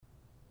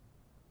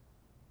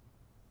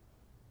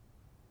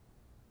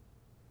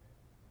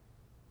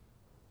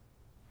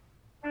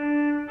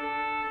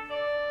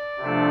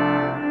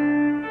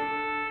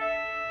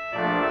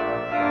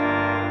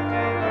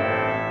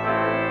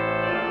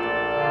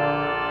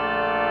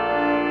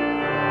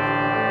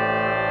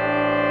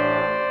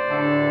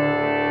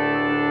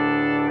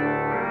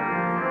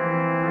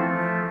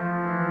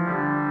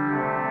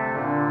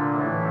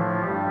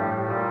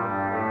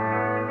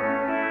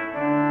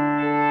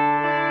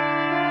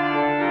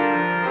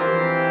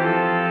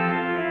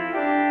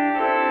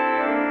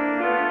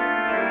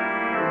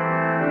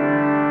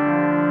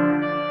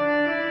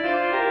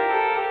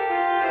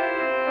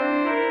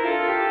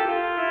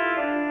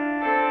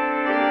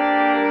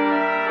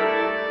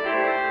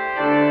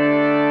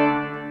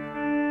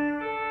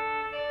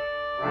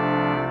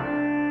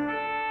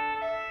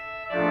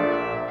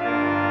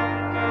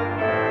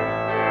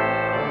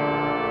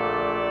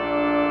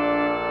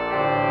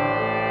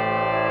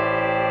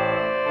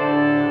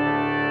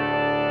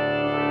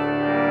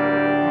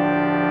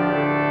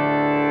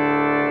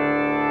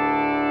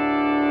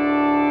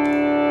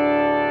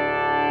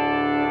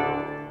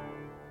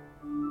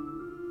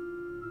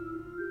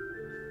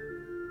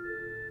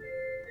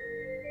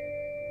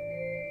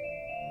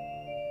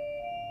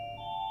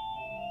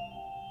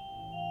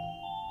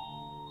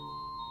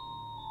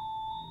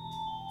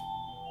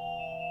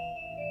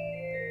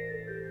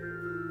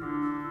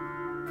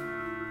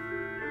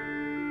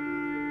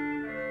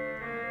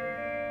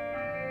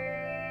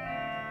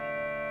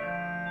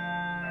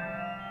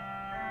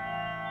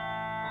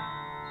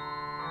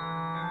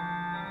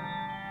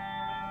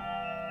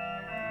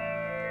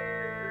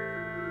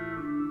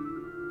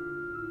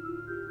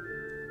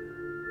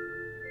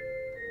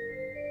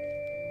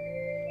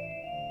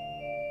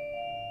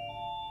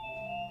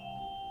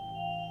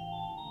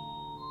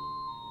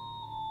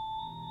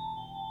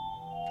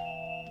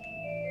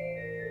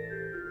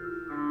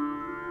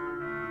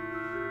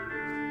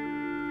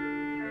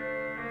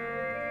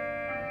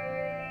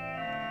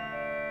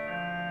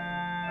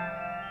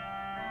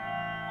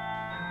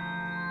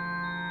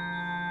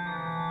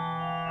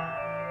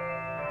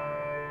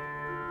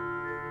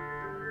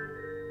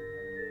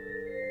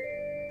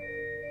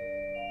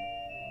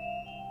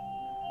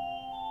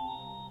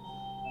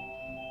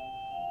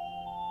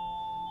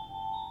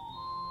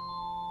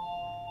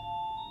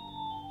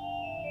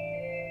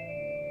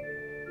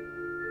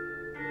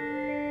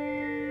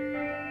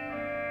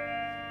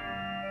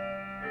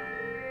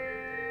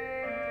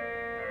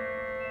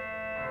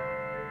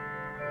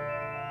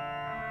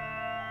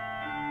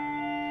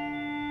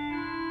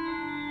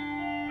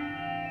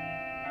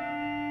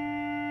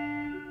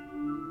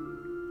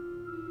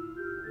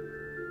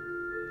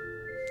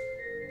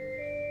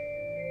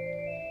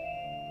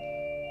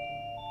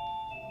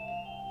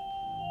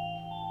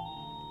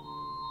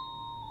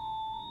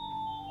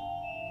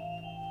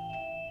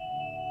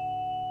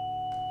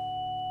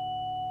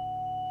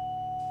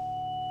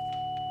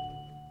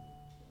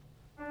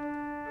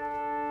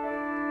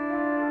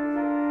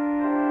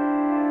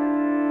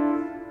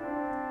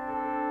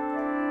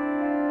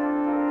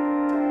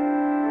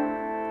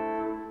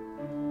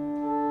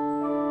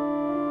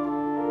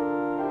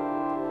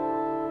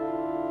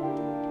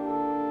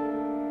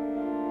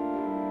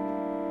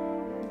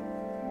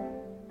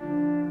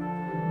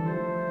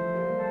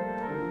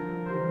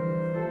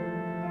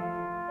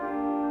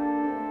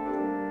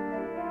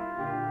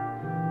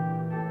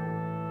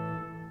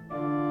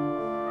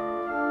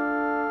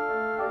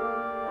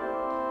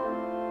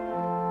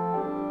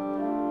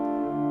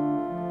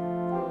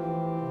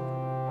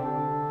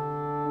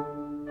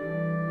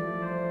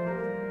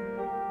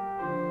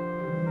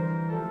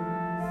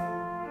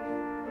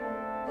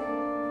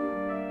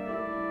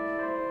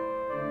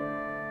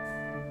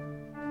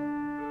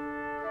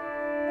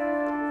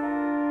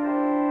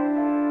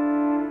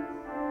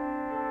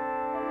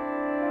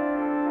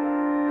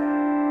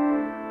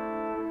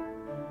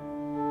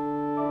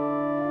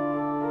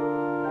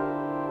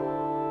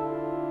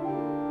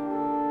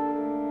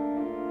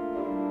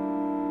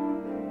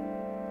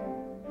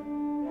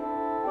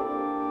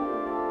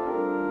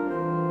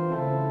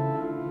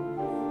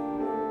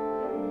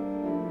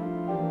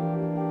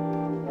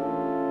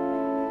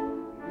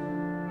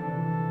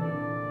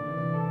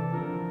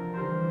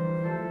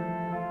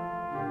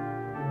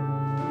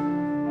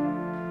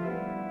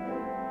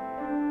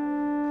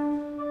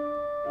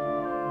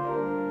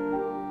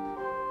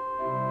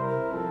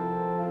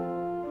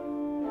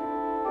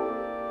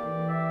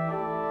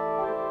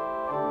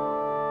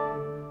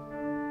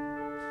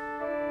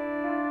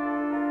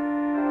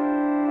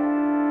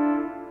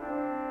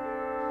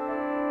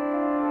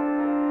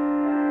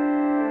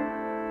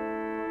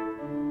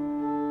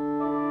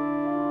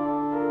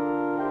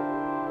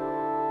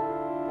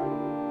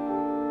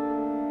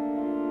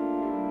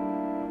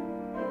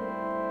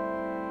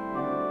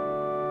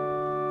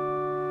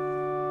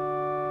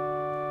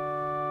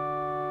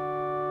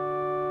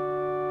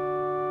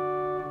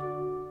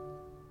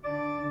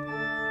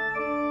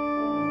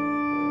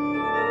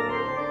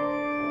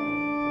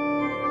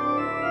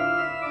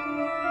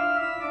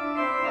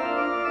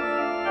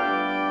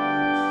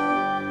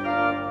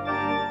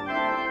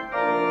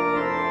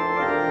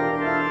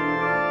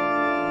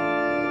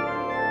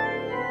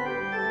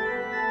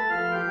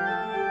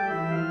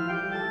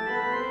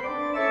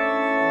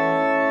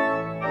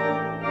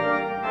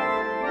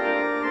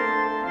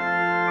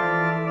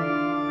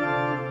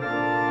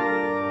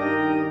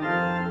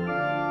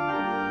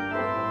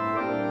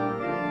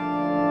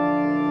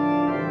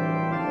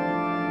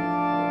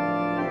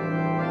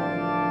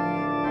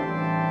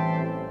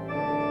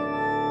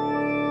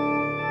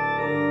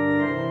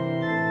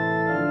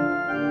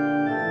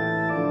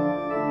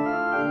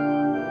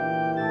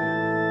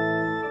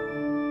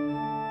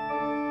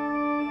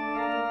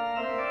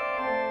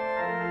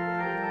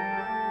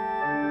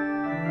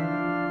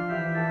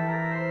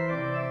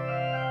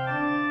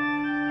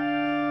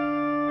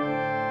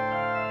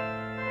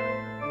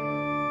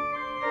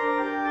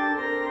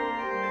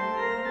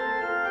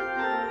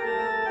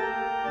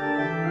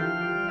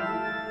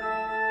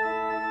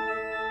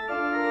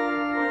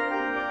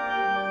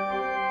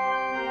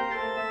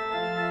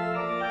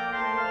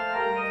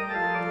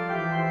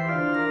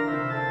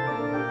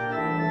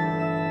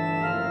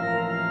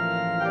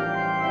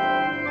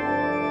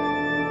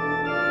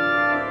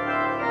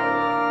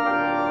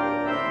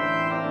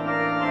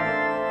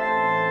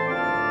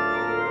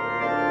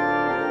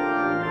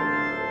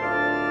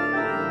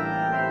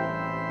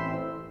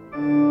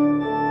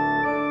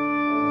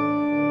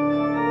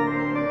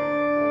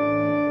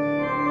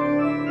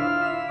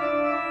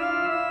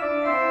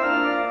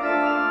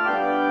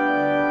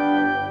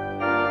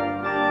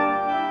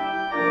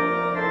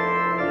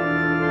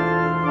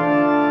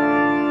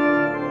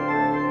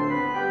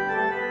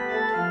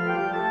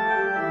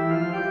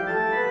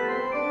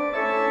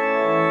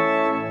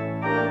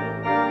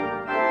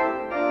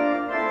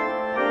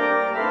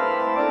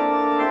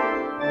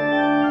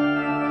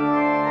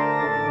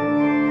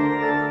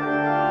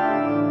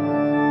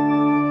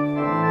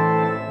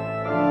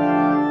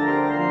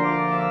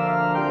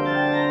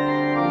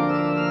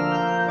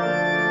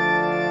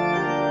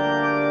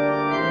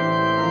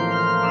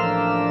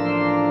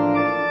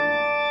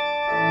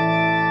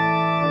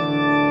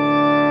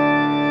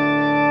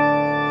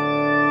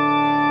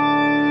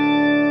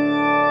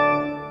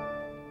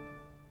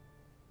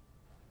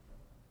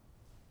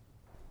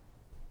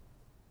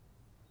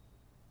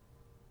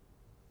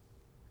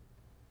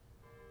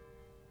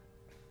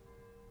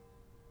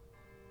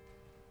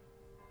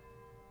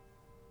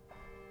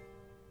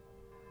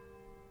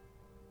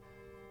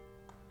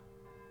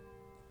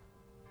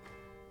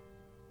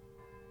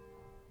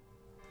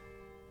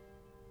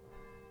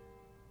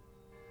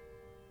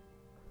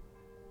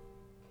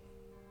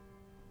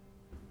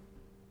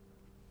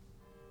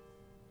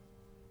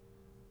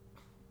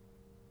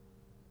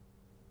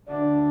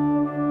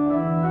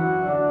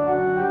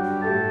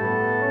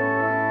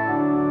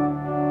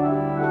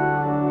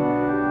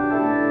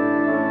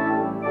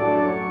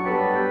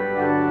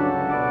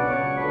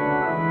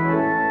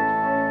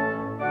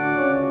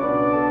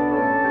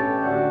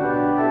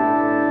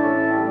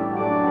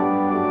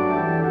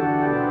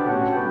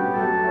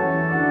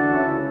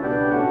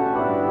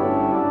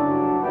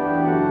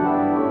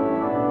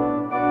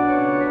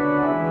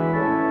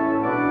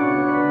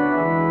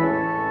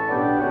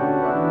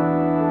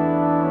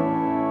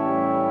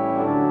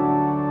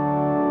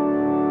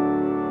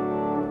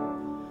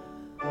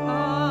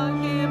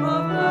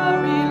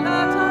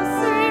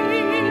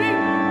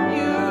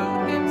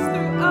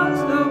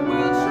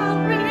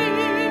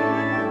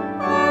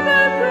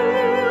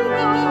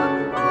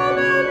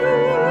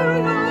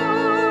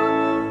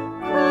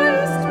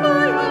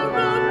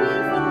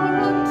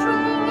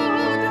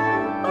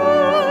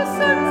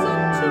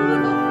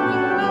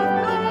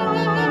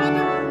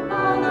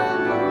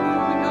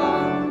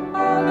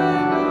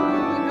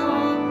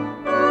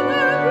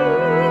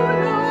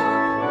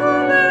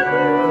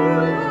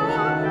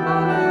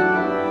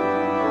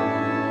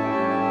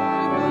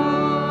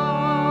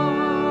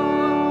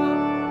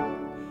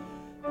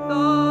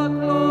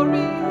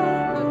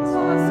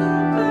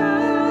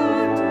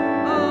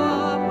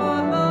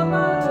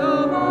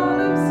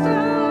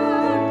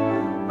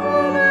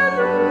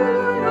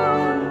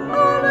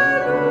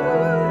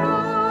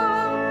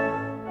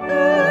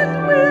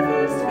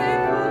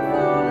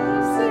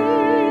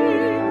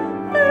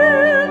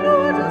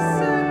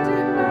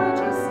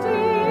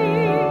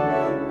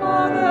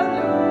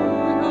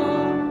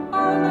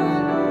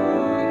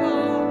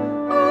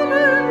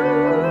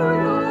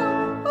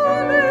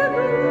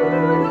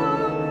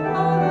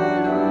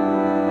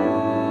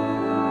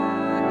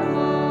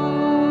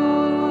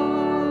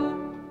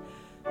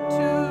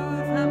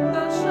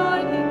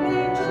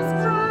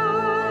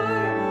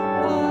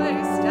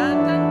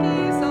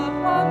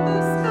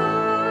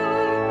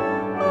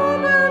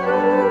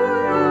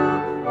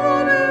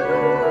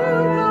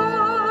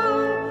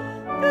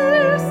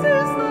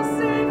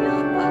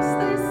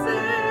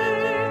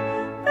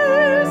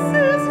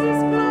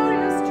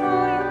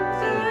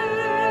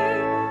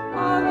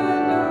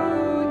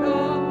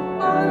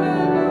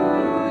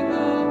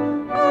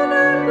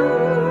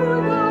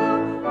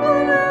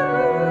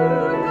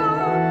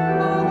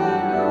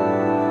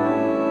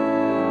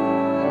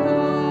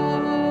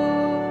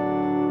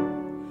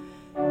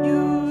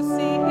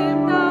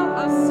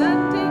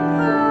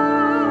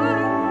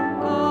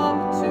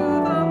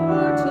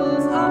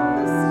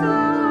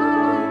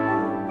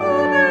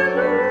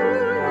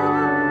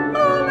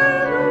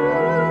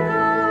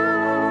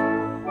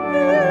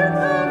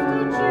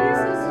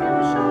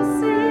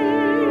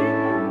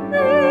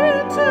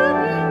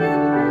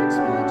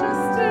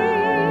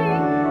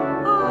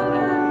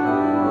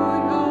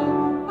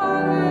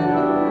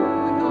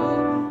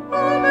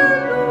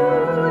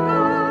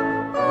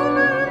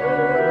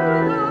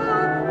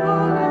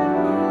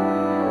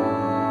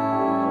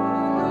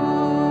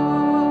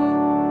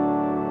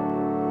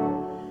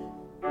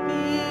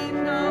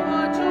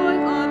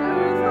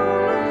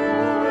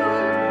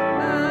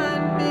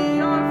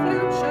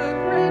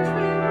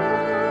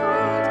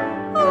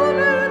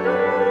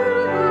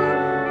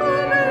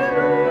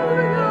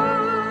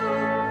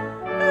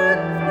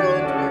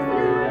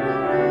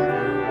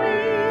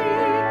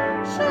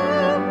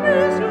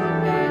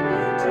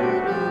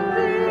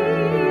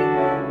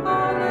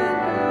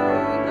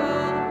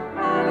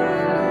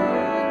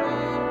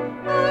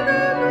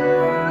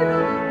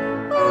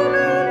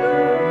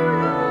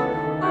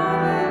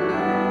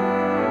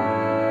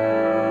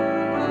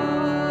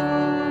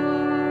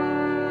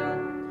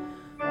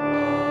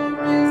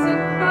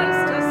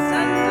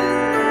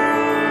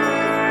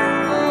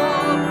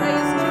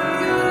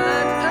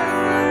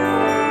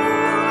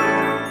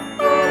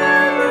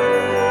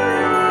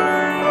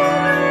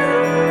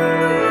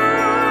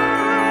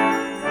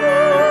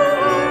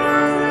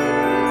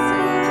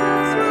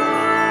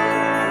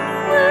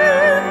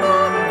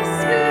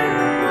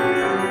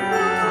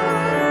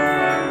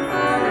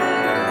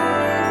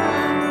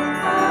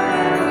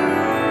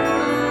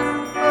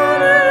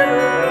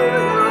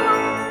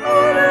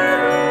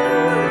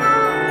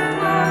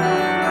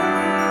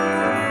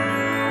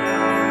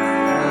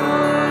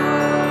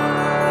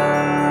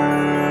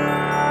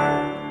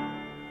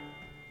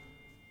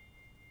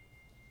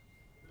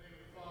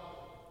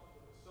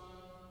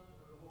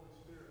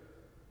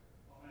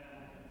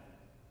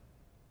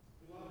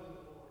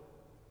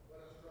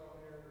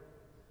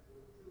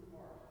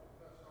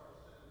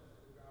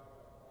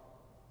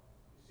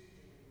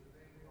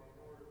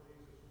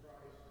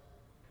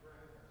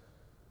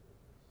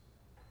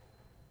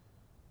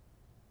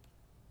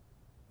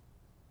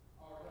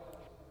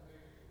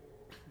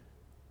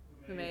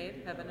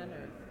heaven and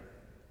earth.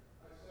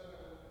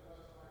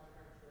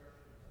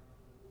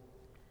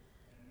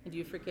 And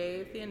you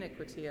forgave the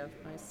iniquity of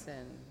my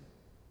sin.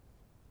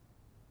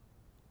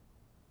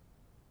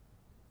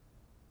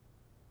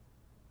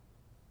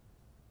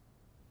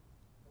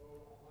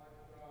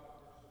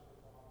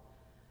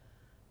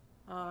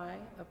 I,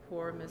 a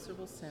poor,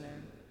 miserable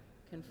sinner,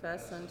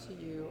 confess unto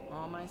you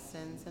all my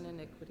sins and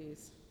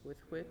iniquities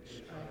with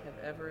which I have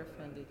ever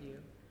offended you,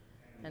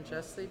 and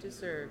justly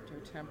deserved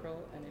your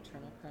temporal and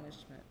eternal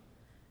punishment.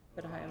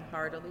 But I am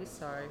heartily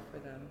sorry for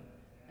them,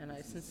 and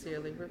I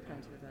sincerely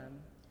repent of them.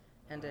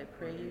 And I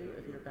pray you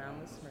of your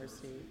boundless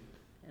mercy,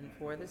 and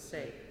for the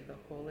sake of the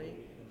holy,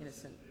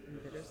 innocent,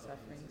 and bitter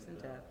sufferings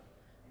and death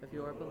of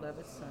your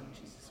beloved Son,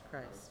 Jesus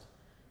Christ,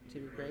 to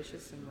be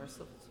gracious and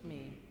merciful to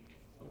me,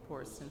 a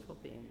poor sinful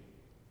being.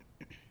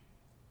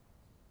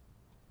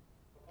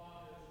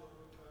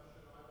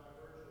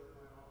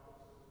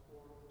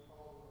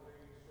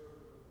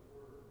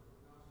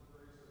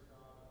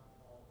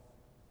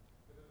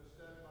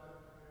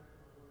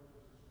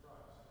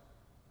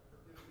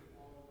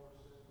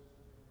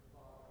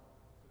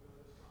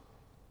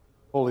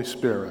 Holy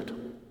Spirit.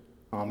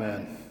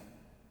 Amen.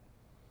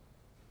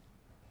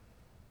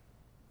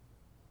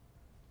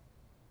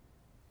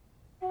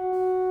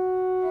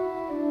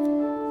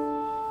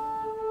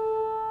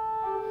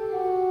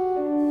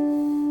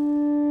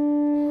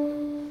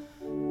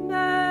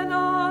 Men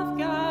of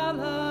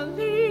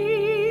Galilee,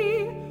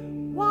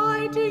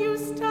 why do you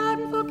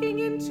stand looking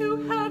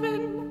into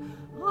heaven?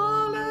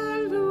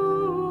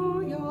 Hallelujah.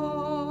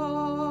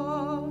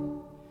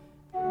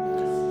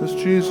 This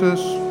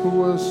Jesus who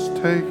was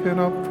taken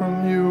up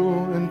from you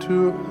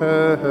into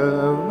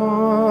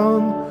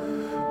heaven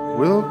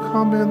will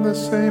come in the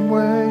same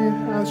way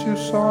as you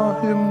saw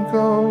him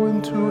go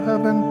into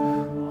heaven.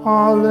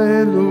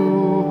 Hallelujah.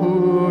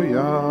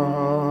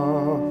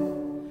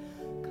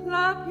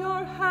 Clap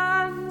your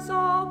hands,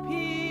 all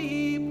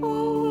peoples.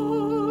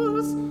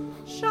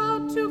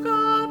 Shout to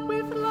God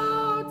with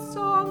loud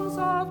songs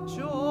of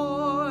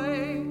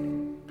joy.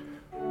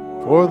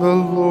 For the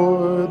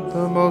Lord,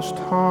 the Most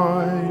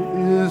High,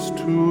 is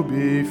to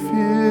be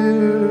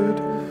feared,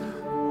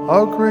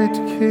 a great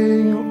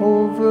King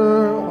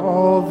over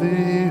all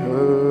the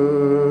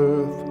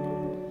earth.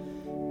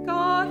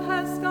 God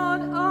has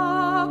gone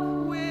up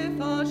with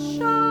a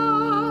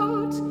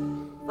shout,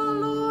 the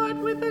Lord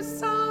with the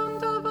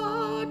sound of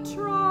a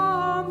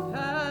trumpet.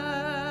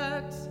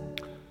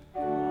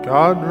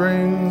 God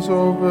reigns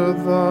over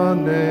the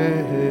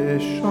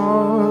nations.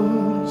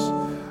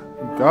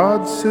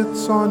 God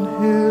sits on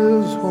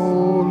his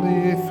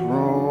holy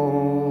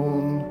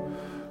throne.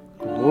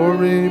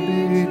 Glory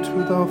be to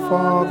the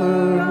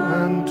Father,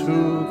 and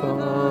to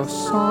the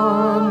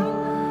Son,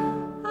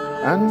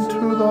 and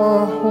to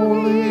the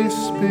Holy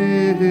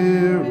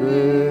Spirit,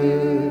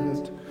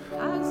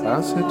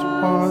 as it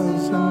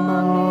was in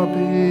the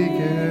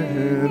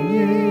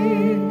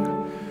beginning,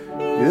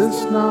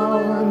 is now,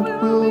 and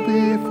will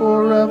be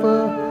forever.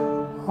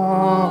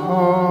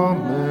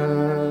 Amen.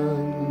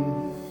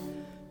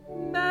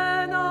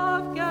 Men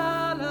of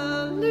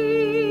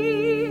Galilee,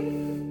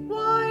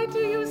 why do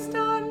you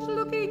stand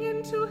looking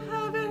into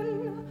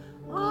heaven?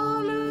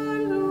 Hallelujah.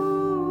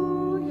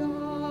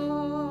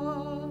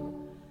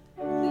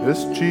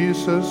 This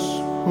Jesus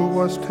who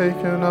was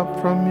taken up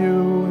from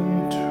you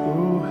into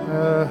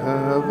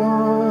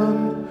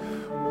heaven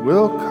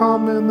will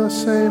come in the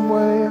same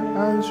way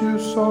as you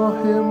saw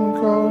him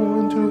go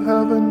into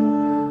heaven.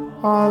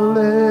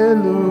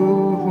 Alleluia.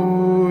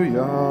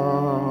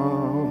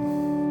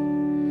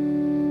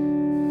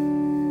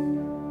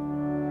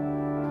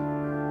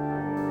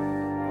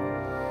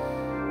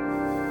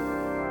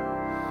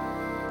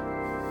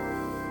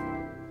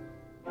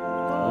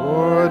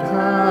 Lord,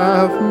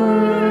 have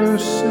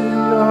mercy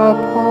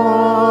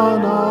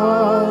upon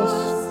us.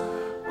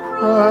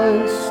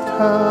 Christ,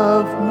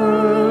 have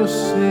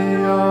mercy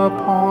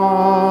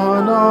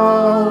upon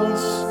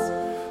us.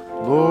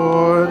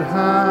 Lord,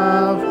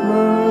 have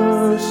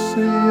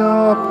mercy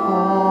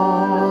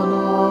upon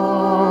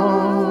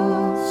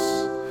us.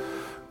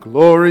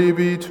 Glory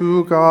be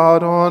to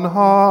God on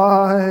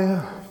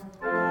high,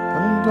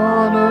 and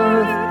on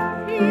earth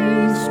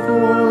peace,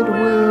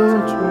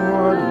 goodwill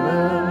toward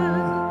men.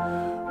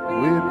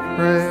 We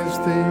praise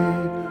thee,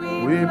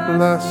 we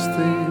bless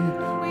thee,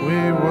 we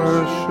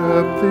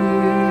worship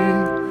thee,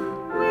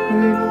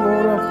 we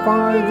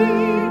glorify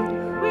thee,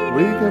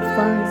 we give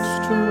thanks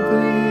to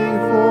thee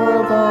for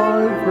thy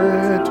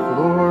great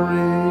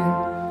glory.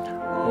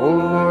 O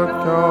Lord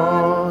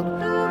God,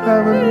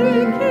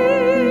 heavenly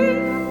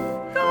King,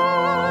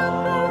 God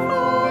the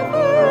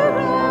Father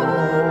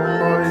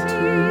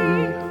Almighty,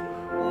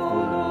 O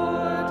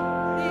Lord,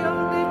 the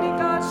only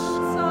begotten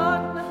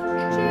Son,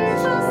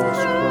 Jesus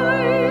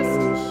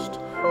Christ,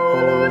 O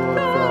Lord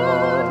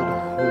God,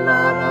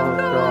 Lamb of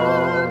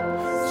God,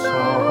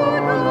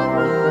 Son of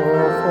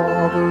the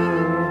Father,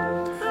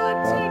 that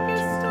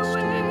takest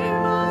away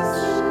the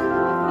sin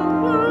of the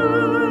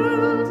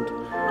world,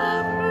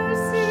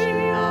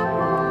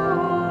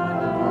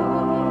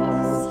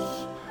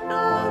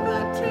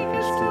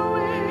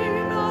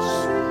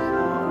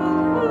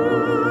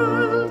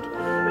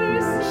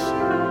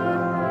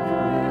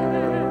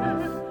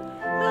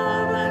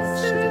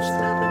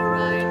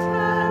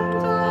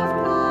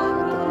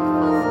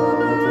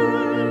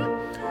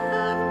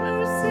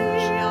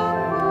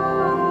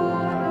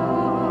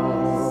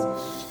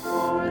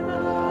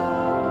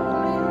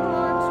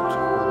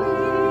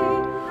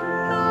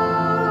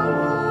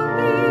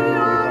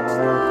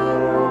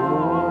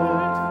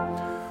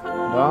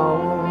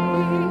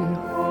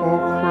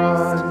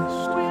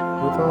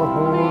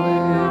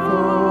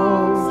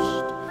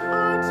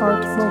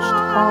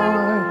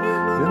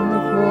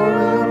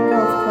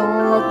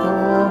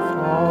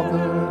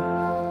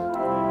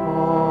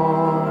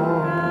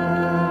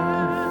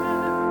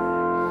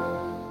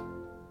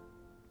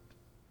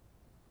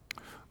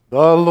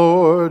 The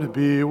Lord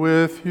be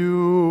with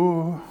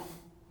you.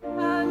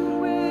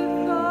 And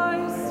with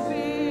thy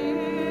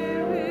spirit.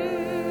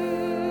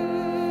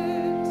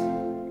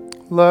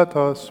 Let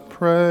us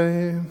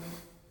pray.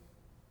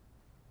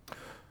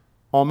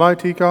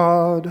 Almighty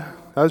God,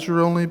 as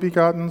your only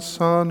begotten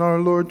Son, our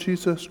Lord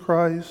Jesus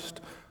Christ,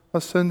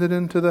 ascended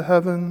into the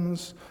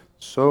heavens,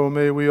 so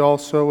may we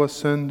also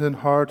ascend in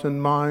heart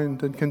and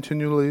mind and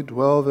continually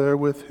dwell there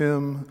with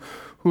him,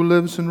 who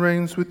lives and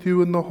reigns with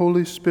you in the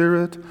Holy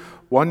Spirit,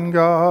 one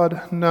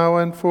God, now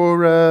and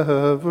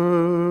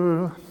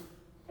forever.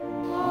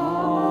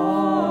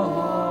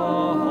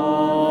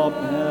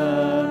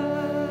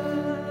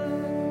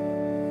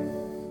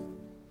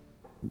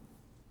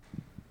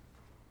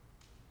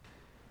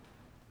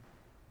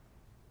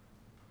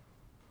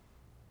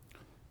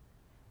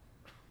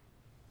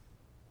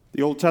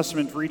 The Old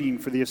Testament reading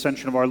for the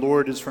Ascension of our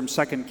Lord is from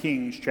 2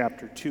 Kings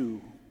chapter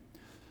 2.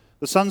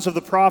 The sons of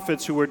the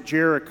prophets who were at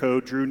Jericho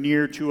drew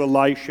near to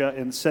Elisha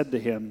and said to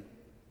him,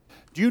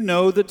 "Do you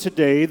know that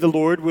today the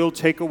Lord will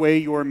take away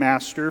your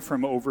master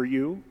from over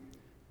you?"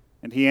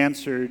 And he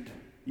answered,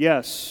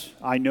 "Yes,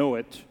 I know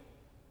it.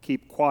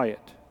 Keep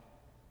quiet."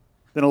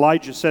 Then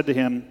Elijah said to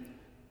him,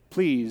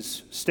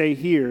 "Please stay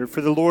here, for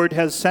the Lord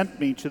has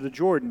sent me to the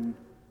Jordan."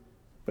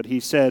 But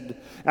he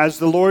said, "As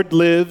the Lord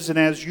lives and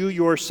as you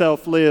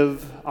yourself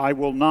live, I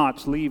will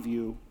not leave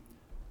you."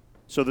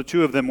 So the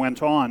two of them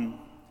went on.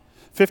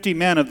 50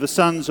 men of the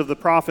sons of the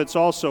prophets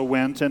also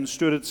went and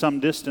stood at some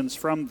distance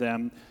from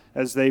them,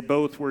 as they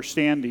both were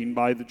standing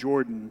by the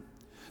Jordan.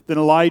 Then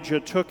Elijah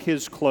took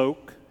his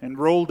cloak and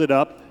rolled it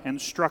up and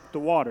struck the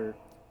water.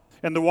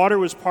 And the water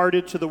was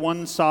parted to the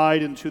one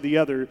side and to the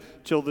other,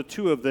 till the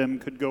two of them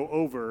could go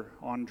over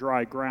on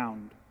dry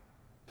ground.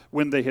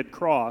 When they had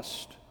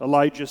crossed,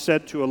 Elijah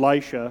said to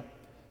Elisha,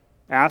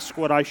 "Ask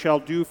what I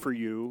shall do for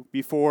you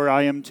before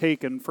I am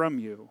taken from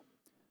you."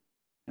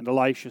 And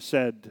Elisha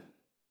said,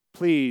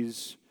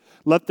 "Please,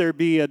 let there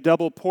be a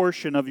double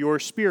portion of your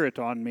spirit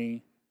on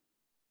me."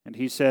 And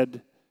he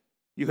said,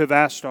 "You have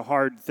asked a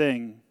hard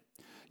thing.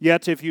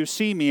 Yet if you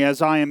see me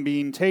as I am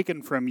being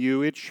taken from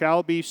you, it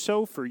shall be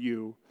so for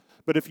you.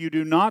 But if you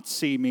do not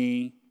see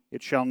me,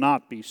 it shall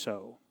not be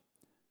so."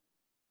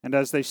 And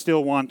as they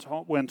still went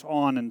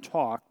on and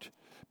talked,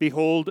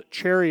 behold,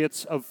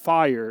 chariots of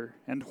fire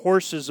and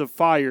horses of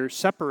fire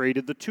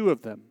separated the two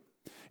of them.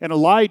 And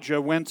Elijah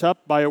went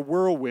up by a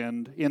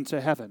whirlwind into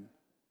heaven.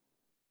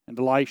 And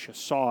Elisha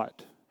saw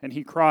it, and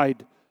he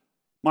cried,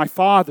 my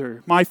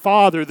father,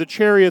 the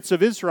chariots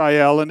of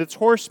Israel and its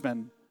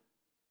horsemen."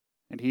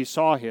 And he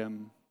saw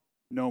him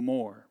no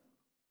more.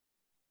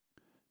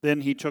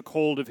 Then he took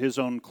hold of his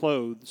own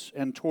clothes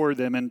and tore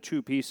them in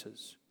 2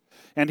 pieces.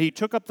 And he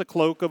took up the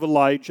cloak of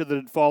Elijah that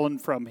had fallen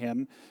from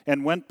him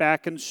and went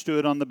back and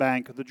stood on the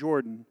bank of the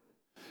Jordan.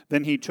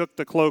 Then he took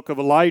the cloak of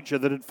Elijah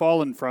that had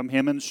fallen from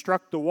him and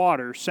struck the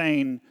water,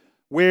 saying,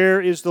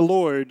 "Where is the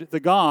Lord, the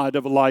God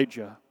of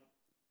Elijah?"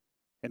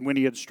 And when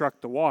he had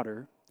struck the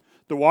water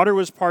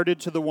was parted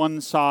to the one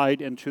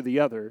side and to the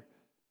other,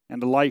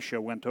 and Elisha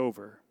went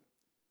over.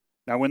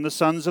 Now when the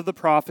sons of the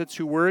prophets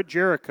who were at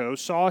Jericho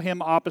saw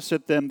him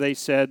opposite them, they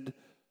said,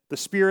 "The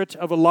spirit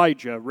of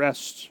Elijah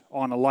rests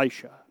on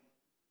Elisha."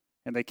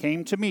 And they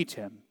came to meet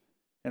him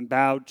and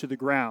bowed to the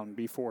ground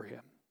before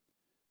him.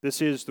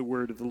 This is the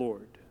word of the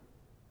Lord.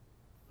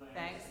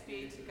 Thanks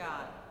be to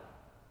God.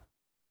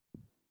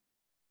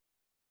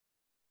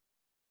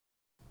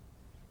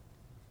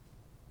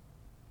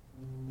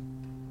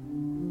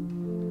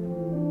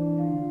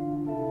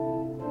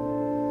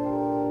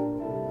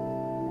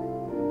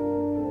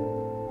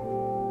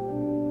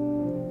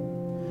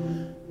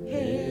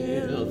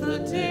 Hail the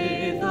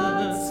day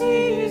that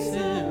sees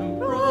him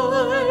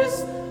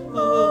rise.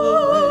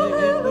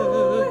 Alleluia,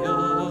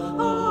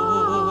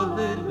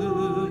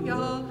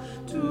 alleluia.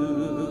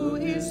 To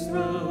his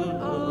throne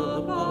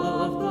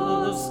above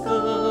the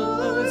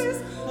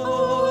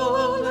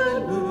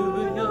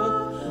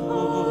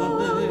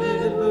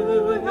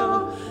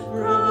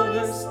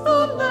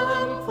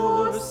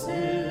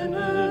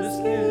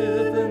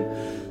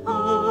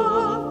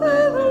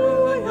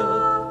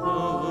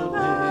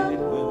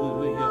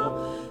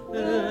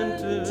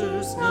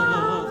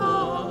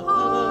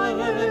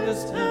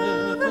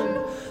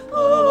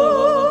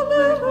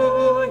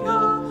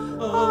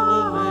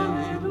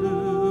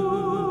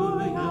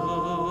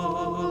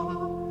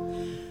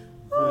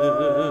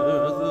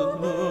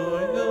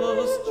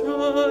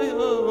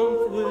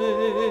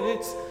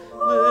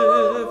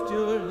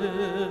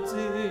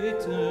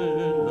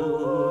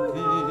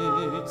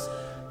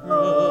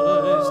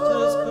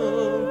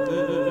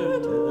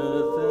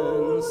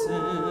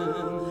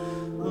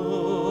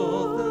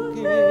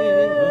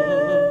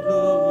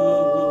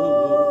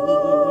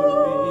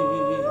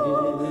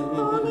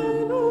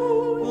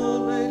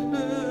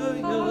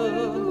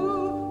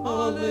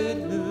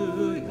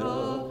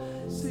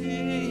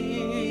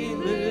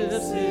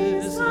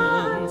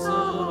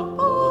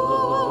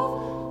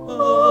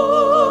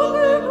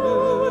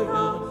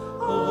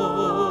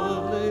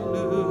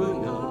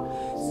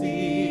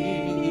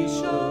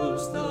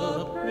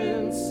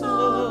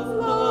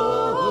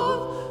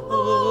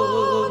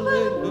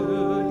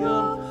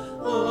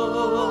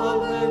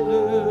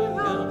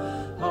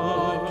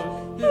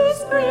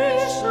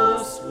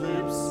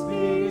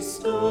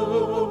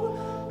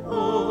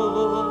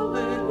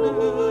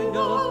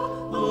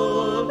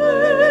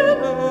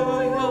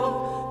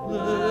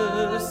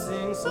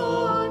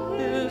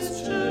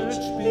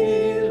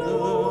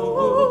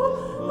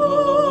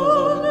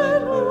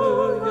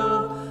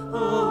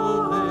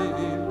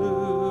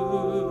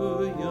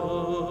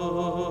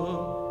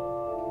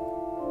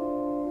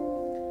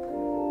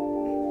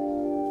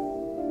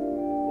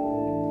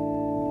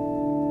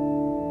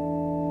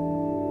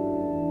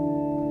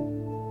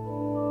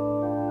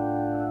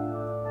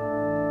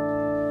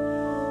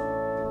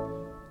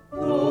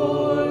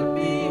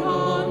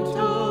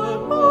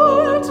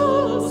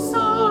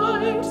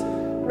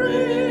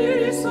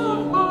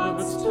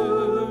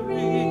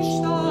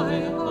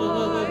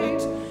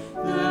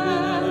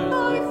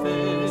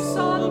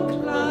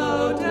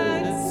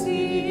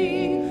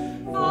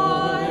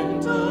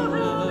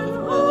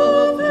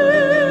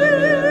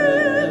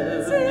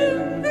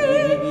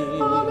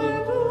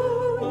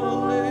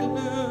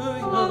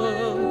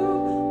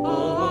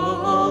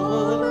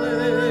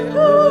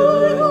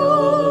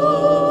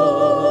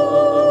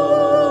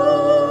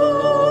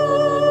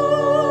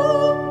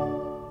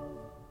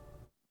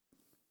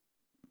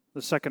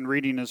The second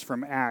reading is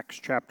from Acts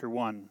chapter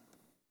 1.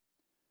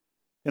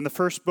 In the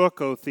first book,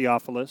 O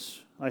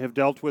Theophilus, I have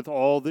dealt with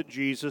all that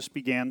Jesus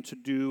began to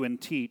do and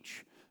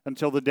teach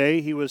until the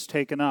day he was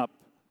taken up,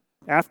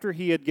 after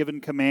he had given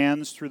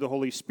commands through the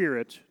Holy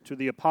Spirit to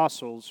the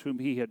apostles whom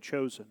he had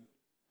chosen.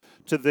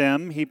 To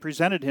them he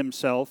presented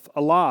himself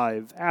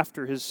alive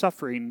after his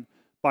suffering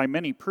by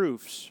many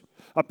proofs,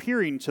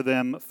 appearing to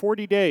them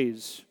 40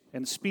 days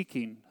and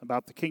speaking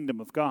about the kingdom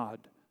of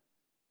God.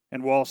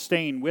 And while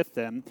staying with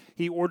them,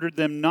 he ordered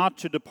them not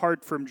to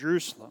depart from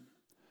Jerusalem,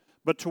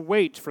 but to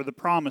wait for the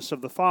promise of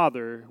the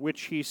Father,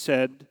 which he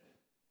said,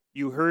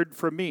 "You heard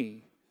from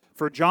me,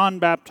 for John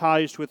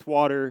baptized with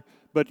water,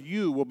 but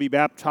you will be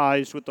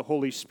baptized with the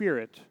Holy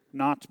Spirit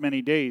not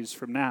many days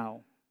from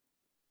now."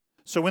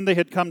 So when they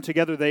had come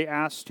together, they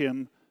asked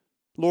him,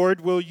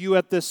 "Lord, will you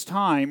at this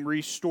time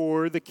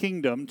restore the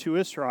kingdom to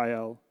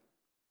Israel?"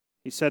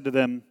 He said to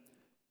them,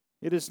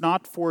 "It is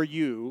not for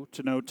you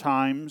to know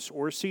times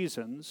or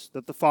seasons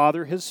that the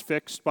Father has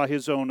fixed by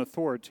his own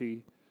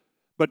authority,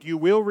 but you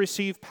will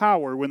receive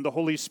power when the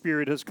Holy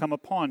Spirit has come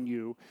upon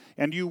you,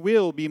 and you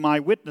will be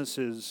my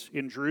witnesses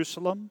in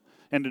Jerusalem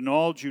and in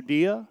all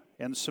Judea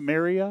and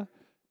Samaria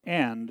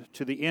and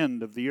to the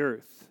end of the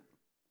earth."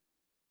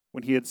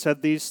 When he had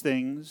said these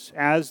things,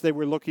 as they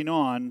were looking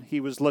on, he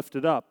was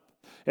lifted up,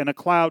 and a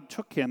cloud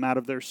took him out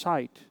of their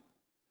sight.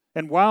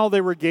 And while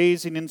they were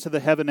gazing into the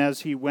heaven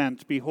as he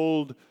went,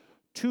 behold,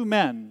 2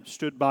 men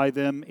stood by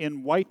them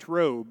in white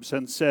robes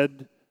and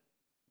said,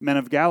 "Men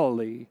of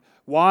Galilee,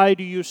 why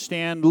do you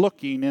stand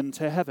looking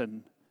into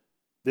heaven?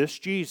 This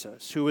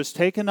Jesus, who was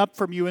taken up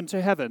from you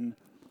into heaven,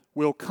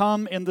 will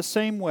come in the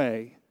same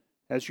way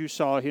as you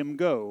saw him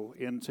go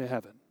into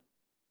heaven."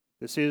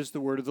 This is the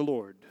word of the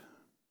Lord.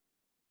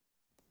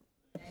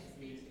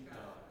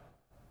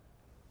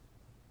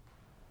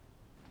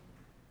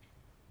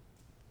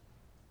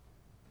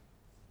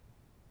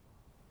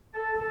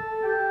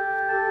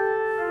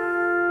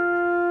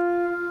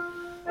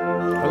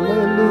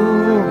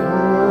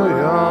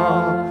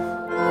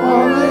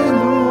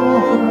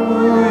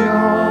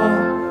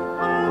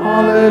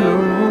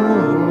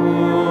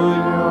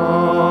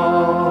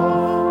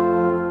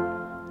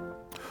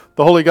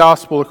 The Holy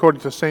Gospel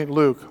according to St.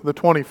 Luke, the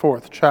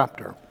 24th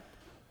chapter.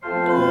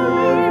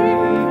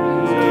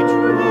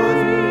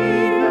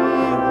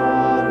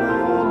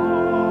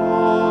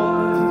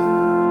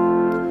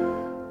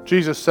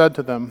 Jesus said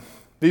to them,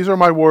 "These are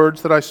my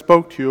words that I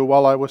spoke to you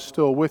while I was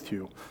still with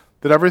you,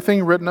 that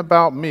everything written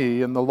about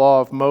me in the law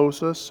of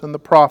Moses and the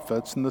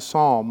prophets and the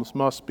Psalms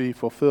must be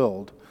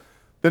fulfilled."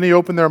 Then he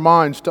opened their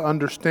minds to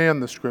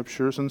understand the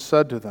Scriptures and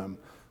said to them,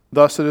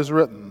 "Thus it is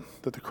written,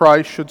 that the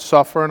Christ should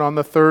suffer and on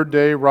the third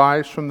day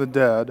rise from the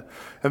dead,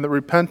 and that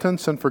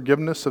repentance and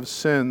forgiveness of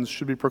sins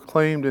should be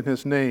proclaimed in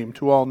his name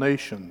to all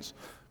nations,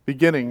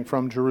 beginning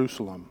from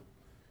Jerusalem.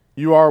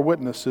 You are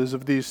witnesses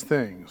of these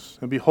things,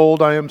 and behold,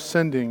 I am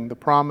sending the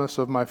promise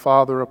of my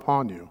Father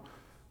upon you.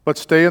 But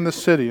stay in the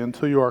city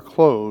until you are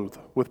clothed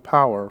with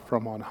power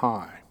from on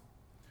high."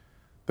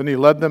 Then he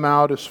led them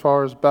out as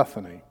far as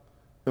Bethany,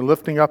 and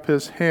lifting up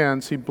his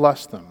hands, he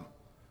blessed them.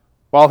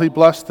 While he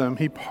blessed them,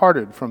 he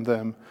parted from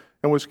them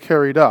and was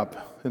carried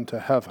up into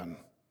heaven.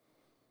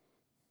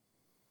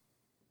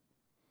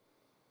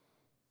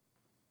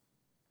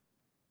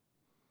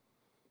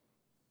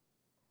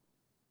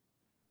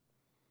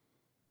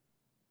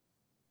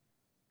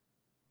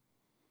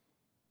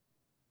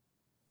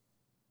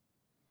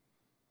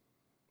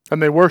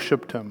 And they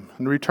worshipped him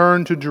and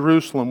returned to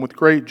Jerusalem with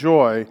great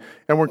joy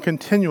and were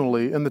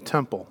continually in the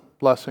temple,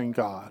 blessing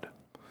God.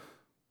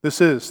 This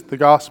is the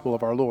gospel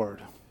of our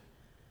Lord.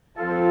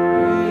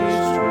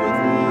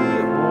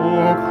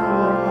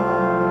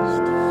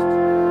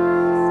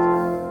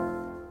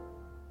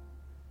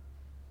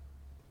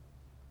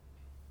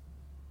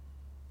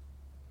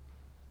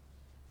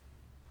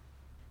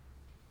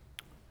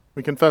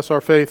 We confess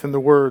our faith in the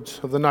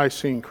words of the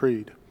Nicene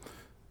Creed.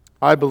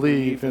 I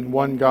believe in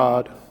one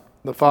God,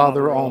 the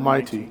Father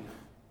Almighty,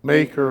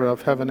 maker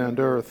of heaven and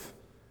earth,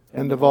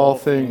 and of all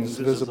things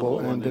visible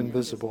and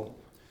invisible,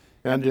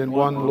 and in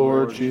one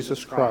Lord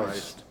Jesus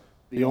Christ,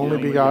 the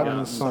only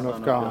begotten Son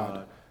of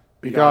God,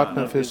 begotten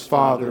of his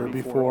Father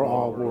before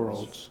all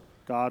worlds,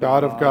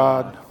 God of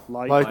God,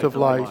 light of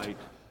light,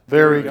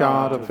 very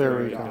God of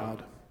very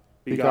God,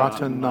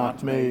 begotten,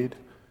 not made,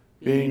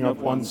 being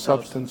of one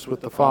substance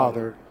with the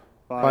Father,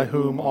 by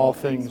whom all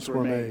things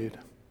were made,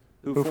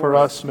 who for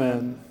us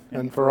men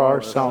and for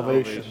our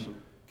salvation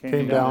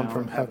came down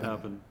from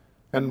heaven,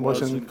 and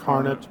was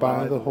incarnate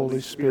by the Holy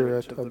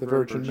Spirit of the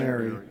Virgin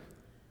Mary,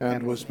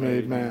 and was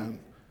made man,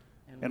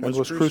 and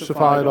was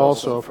crucified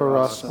also for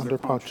us under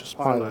Pontius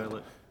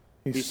Pilate.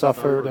 He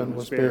suffered and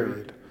was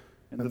buried,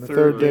 and the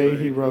third day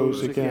he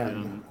rose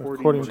again,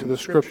 according to the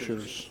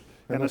Scriptures,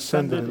 and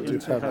ascended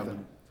into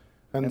heaven,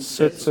 and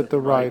sits at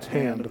the right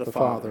hand of the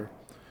Father.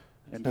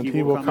 And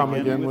he will come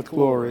again with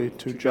glory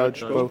to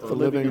judge both the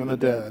living and the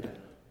dead,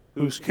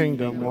 whose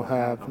kingdom will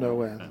have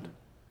no end.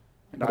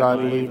 And I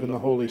believe in the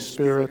Holy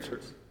Spirit,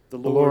 the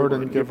Lord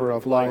and giver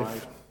of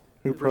life,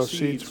 who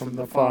proceeds from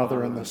the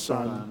Father and the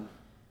Son,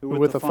 who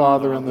with the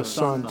Father and the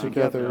Son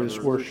together is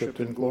worshipped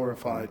and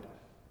glorified,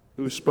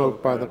 who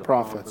spoke by the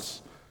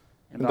prophets.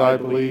 And I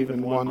believe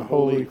in one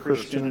holy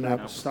Christian and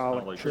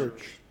apostolic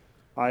church.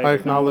 I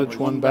acknowledge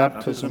one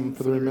baptism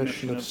for the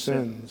remission of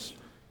sins,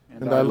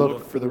 and I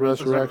look for the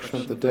resurrection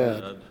of the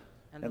dead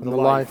and the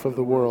life of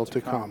the world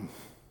to come.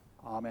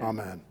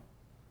 Amen.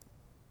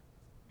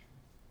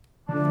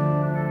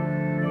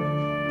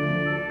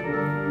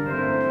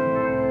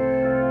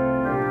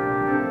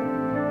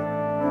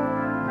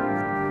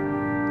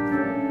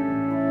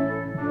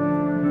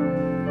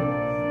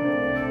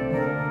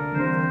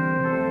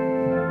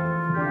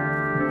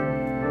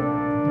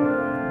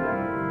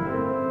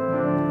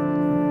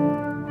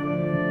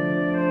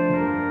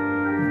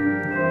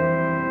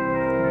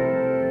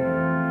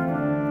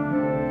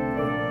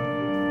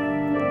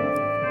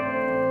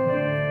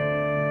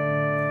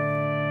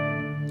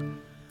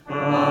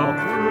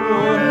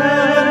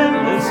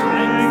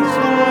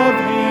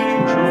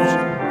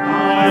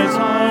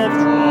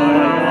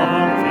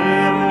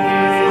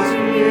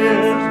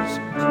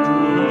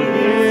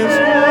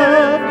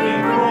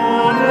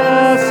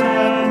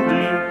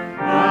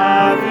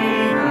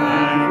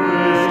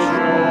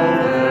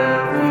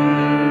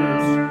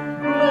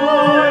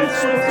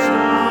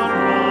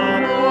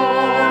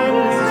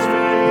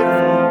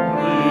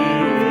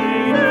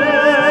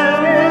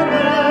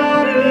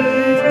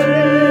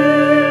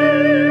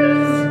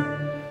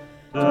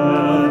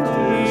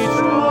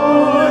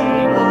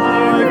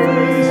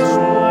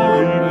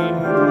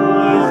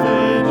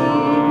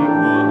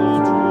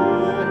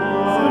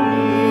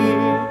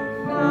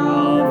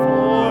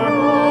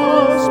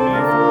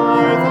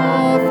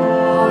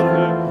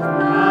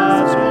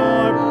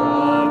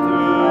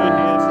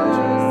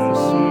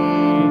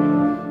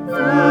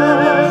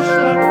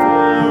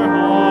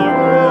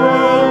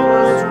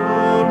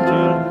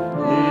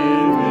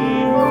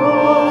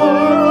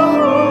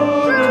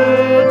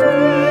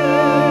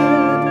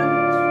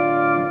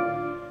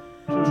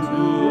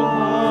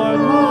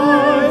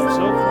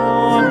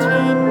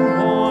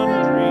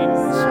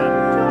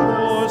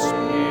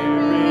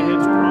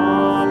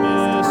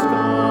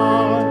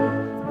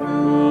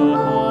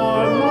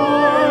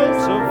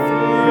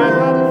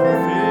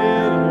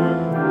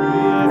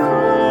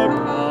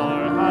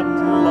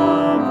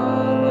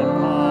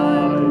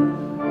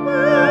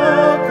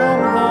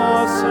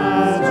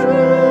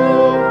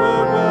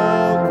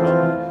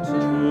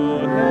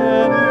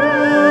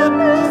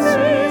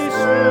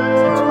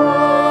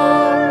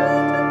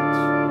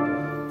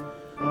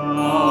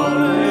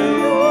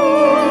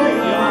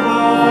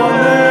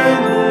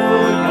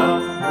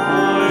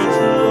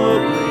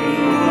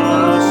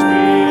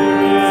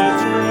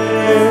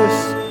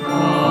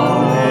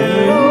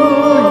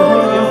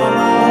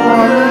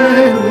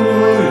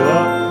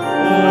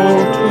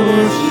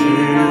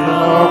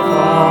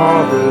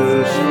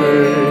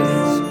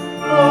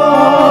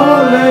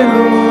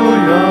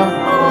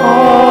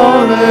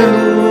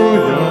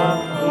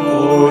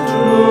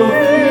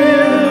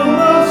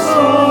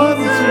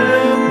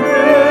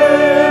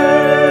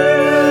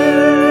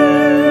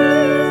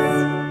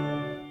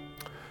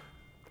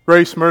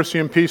 Grace, mercy,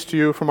 and peace to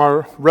you from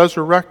our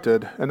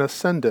resurrected and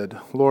ascended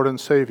Lord and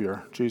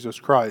Savior,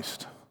 Jesus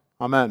Christ.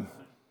 Amen.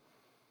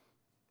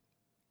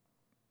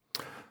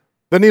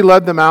 Then he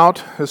led them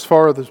out as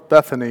far as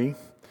Bethany,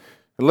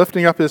 and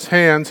lifting up his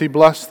hands, he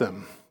blessed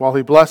them. While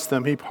he blessed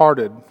them, he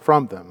parted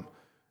from them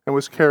and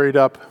was carried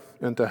up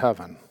into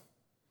heaven.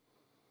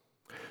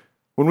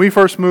 When we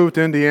first moved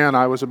to Indiana,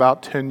 I was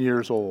about 10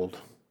 years old.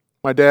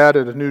 My dad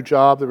had a new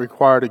job that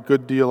required a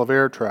good deal of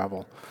air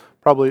travel,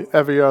 probably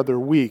every other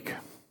week.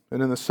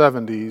 And in the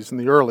 70s, in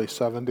the early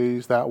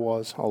 70s, that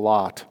was a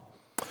lot.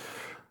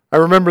 I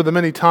remember the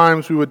many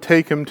times we would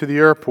take him to the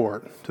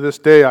airport. To this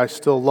day, I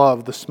still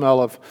love the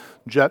smell of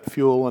jet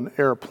fuel and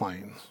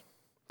airplanes.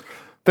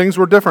 Things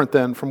were different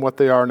then from what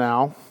they are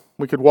now.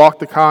 We could walk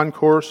the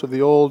concourse of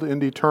the old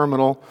Indy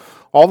terminal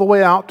all the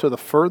way out to the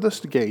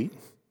furthest gate,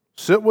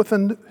 sit with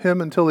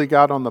him until he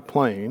got on the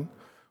plane,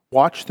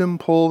 watch him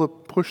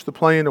push the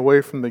plane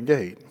away from the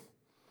gate.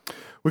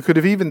 We could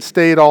have even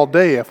stayed all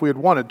day if we had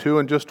wanted to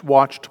and just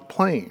watched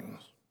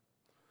planes.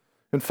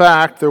 In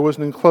fact, there was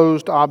an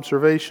enclosed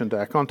observation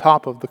deck on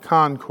top of the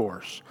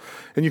concourse,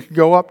 and you could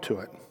go up to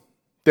it.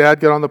 Dad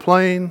got on the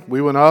plane,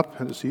 we went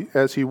up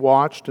as he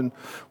watched, and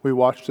we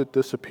watched it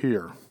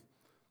disappear.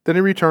 Then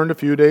he returned a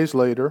few days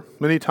later,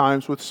 many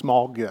times with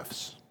small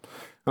gifts.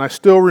 And I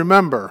still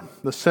remember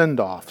the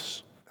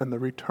send-offs and the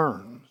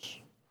returns.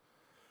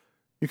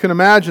 You can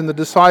imagine the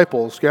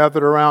disciples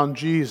gathered around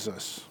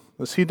Jesus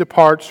as he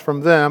departs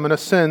from them and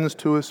ascends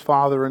to his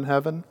Father in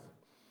heaven.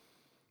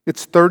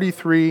 It's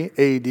 33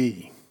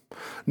 AD.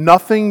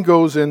 Nothing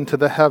goes into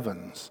the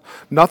heavens.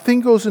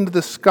 Nothing goes into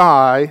the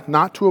sky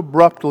not to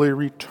abruptly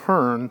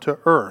return to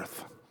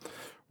earth.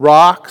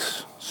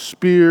 Rocks,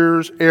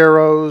 spears,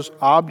 arrows,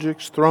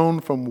 objects thrown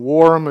from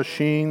war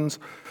machines,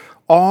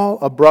 all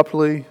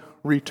abruptly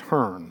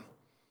return.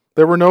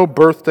 There were no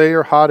birthday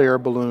or hot air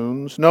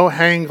balloons, no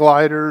hang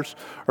gliders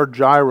or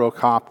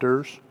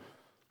gyrocopters.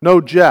 No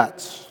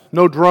jets,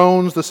 no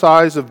drones the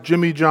size of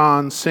Jimmy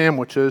John's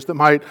sandwiches that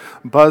might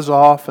buzz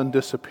off and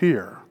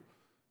disappear.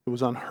 It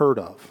was unheard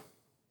of.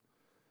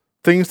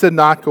 Things did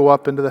not go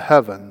up into the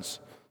heavens,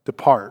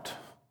 depart,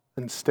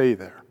 and stay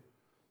there.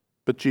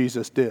 But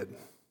Jesus did.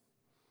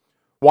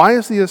 Why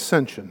is the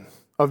ascension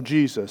of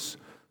Jesus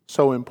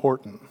so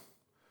important?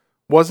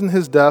 Wasn't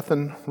his death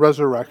and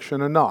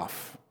resurrection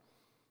enough?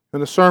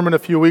 In a sermon a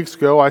few weeks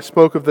ago, I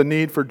spoke of the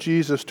need for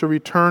Jesus to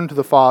return to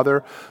the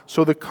Father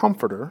so the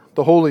Comforter,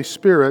 the Holy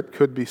Spirit,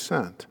 could be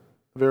sent.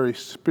 The very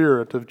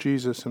Spirit of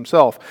Jesus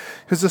himself.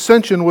 His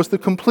ascension was the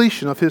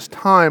completion of his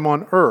time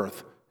on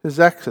earth, his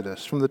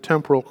exodus from the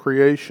temporal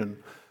creation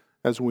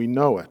as we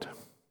know it.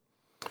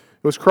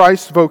 It was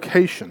Christ's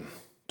vocation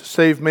to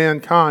save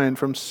mankind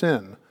from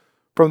sin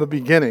from the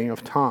beginning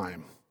of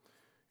time.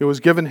 It was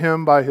given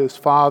him by his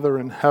Father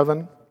in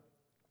heaven.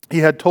 He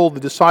had told the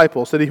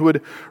disciples that he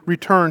would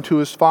return to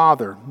his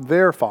Father,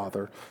 their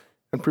Father,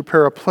 and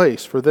prepare a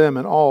place for them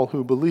and all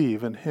who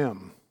believe in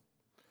him.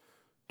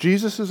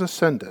 Jesus is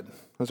ascended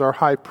as our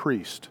high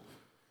priest.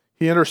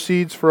 He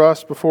intercedes for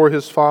us before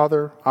his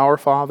Father, our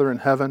Father in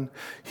heaven.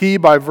 He,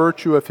 by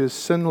virtue of his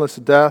sinless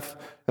death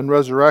and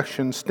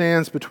resurrection,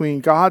 stands between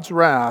God's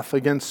wrath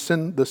against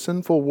the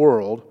sinful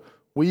world,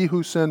 we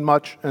who sin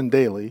much and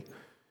daily.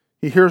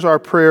 He hears our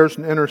prayers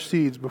and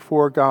intercedes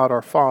before God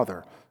our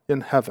Father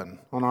in heaven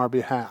on our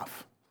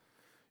behalf.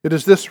 It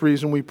is this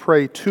reason we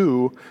pray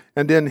to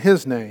and in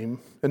his name,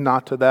 and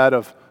not to that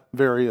of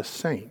various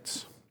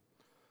saints.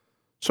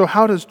 So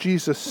how does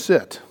Jesus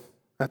sit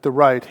at the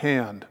right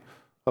hand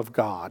of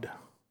God?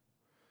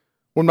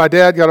 When my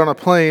dad got on a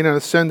plane and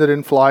ascended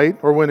in flight,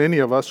 or when any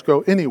of us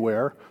go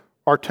anywhere,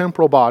 our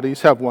temporal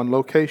bodies have one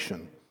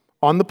location.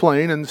 On the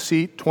plane in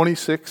seat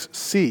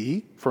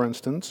 26C, for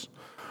instance,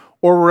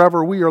 or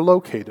wherever we are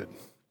located.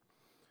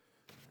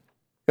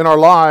 In our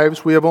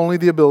lives, we have only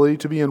the ability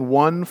to be in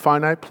one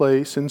finite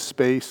place in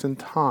space and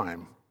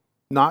time.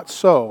 Not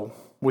so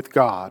with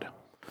God.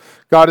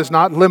 God is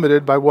not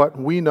limited by what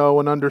we know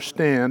and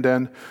understand,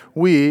 and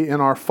we, in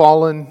our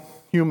fallen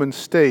human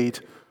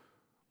state,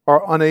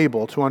 are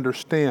unable to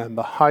understand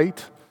the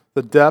height,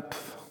 the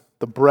depth,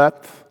 the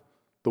breadth,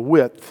 the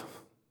width,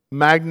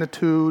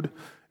 magnitude,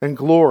 and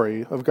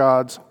glory of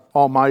God's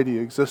almighty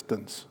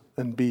existence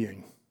and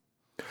being.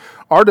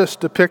 Artists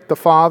depict the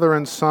Father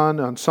and Son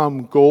on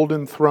some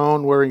golden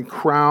throne wearing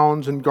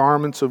crowns and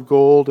garments of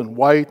gold and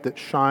white that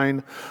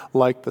shine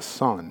like the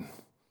sun.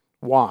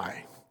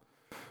 Why?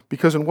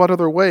 Because in what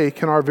other way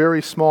can our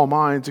very small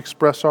minds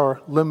express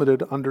our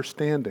limited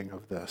understanding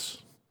of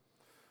this?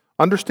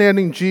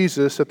 Understanding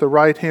Jesus at the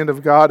right hand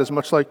of God is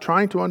much like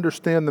trying to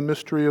understand the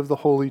mystery of the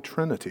Holy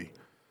Trinity.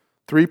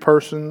 3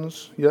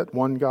 persons, yet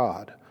one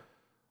God.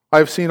 I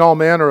have seen all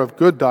manner of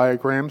good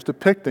diagrams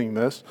depicting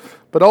this,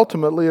 but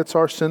ultimately it's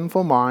our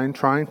sinful mind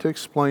trying to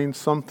explain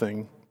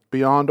something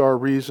beyond our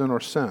reason or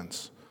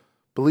sense.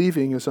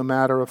 Believing is a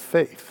matter of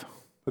faith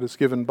that is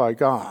given by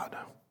God.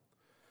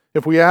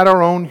 If we add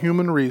our own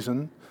human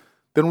reason,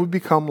 then we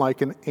become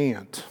like an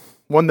ant,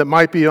 one that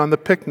might be on the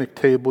picnic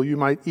table you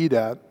might eat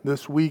at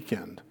this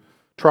weekend,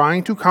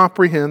 trying to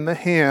comprehend the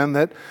hand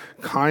that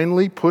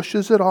kindly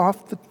pushes it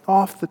off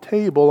the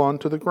table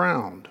onto the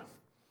ground.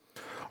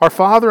 Our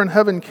Father in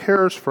heaven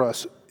cares for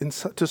us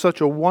to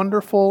such a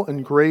wonderful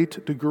and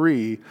great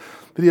degree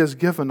that he has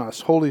given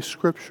us Holy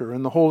Scripture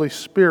and the Holy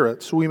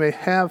Spirit so we may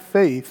have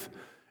faith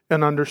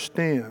and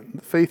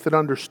understand, faith that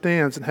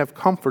understands and have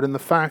comfort in the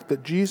fact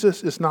that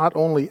Jesus is not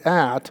only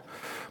at,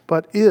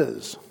 but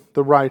is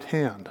the right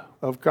hand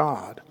of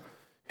God,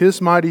 his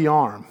mighty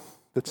arm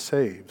that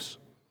saves.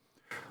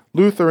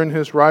 Luther in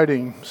his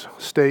writings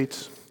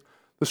states,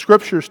 "The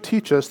Scriptures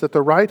teach us that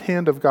the right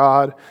hand of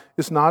God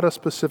is not a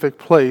specific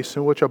place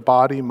in which a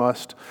body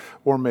must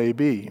or may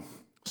be,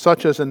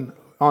 such as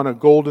on a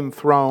golden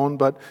throne,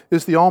 but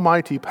is the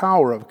almighty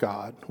power of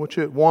God, which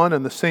at one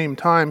and the same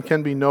time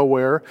can be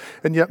nowhere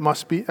and yet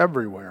must be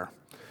everywhere.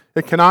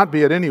 It cannot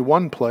be at any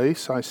one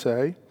place, I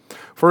say,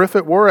 for if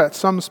it were at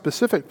some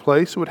specific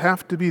place, it would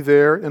have to be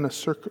there in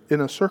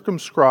a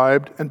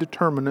circumscribed and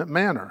determinate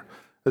manner,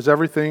 as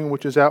everything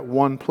which is at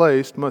one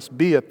place must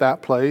be at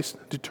that place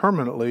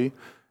determinately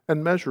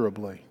and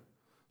measurably,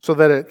 so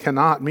that it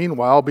cannot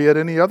meanwhile be at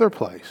any other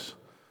place.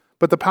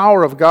 But the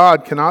power of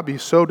God cannot be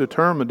so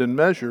determined and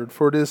measured,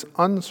 for it is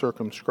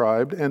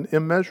uncircumscribed and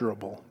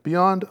immeasurable,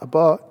 beyond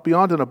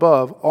and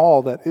above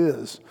all that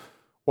is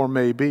or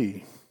may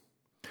be."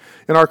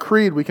 In our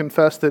creed, we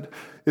confess that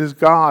it is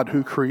God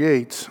who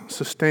creates,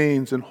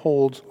 sustains, and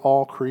holds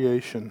all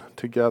creation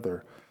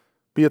together,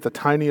 be it the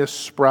tiniest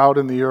sprout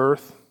in the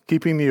earth,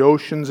 keeping the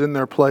oceans in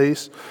their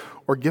place,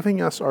 or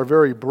giving us our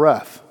very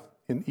breath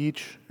in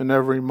each and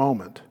every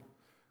moment.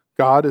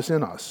 God is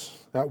in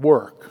us, at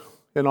work,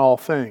 in all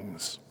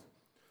things.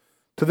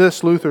 To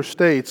this, Luther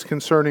states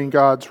concerning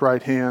God's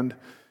right hand,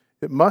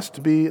 it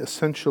must be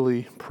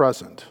essentially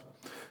present.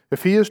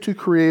 If he is to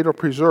create or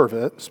preserve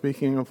it,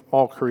 speaking of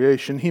all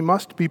creation, he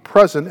must be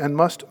present and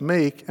must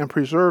make and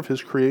preserve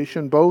his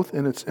creation both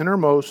in its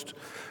innermost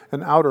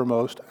and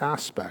outermost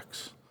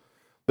aspects.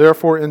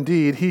 Therefore,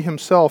 indeed, he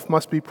himself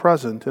must be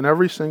present in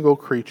every single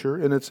creature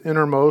in its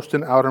innermost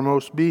and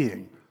outermost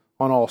being,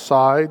 on all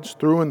sides,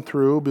 through and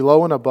through,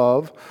 below and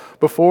above,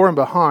 before and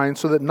behind,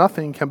 so that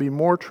nothing can be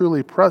more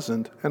truly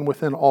present and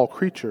within all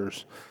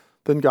creatures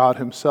than God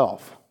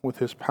himself with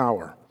his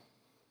power.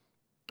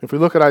 If we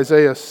look at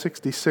Isaiah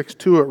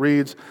 66:2, it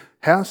reads,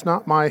 "Has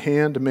not my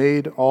hand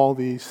made all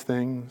these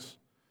things?"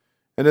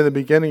 And in the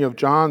beginning of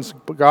John's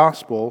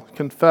gospel,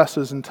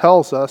 confesses and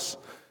tells us,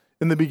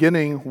 "In the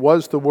beginning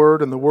was the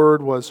Word, and the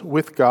Word was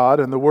with God,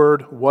 and the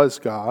Word was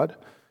God.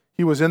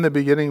 He was in the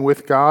beginning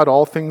with God.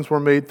 All things were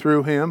made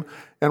through him,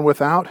 and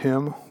without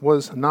him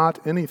was not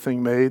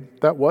anything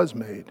made that was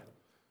made.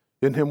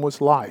 In him was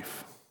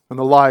life, and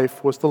the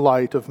life was the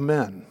light of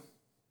men."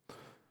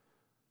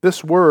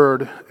 This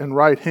Word and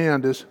right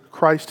hand is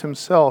Christ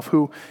himself,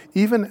 who,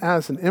 even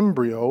as an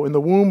embryo in the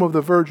womb of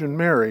the Virgin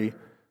Mary,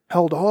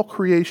 held all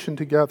creation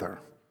together.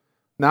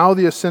 Now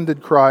the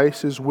ascended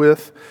Christ is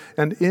with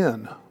and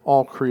in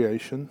all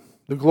creation.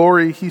 The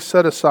glory he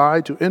set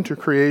aside to enter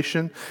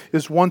creation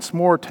is once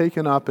more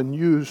taken up and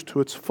used to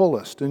its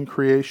fullest in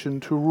creation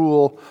to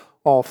rule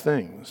all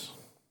things.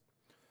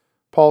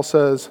 Paul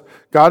says,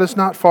 "God is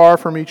not far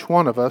from each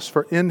one of us,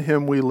 for in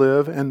him we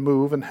live and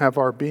move and have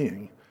our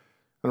being."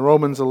 And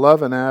Romans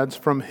 11 adds,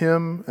 "From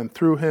him and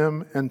through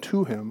him and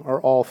to him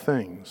are all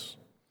things."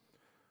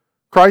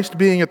 Christ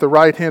being at the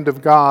right hand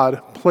of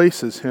God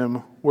places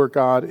him where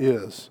God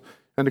is.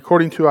 And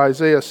according to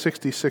Isaiah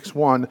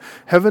 66:1,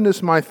 "Heaven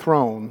is my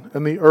throne,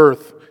 and the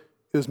earth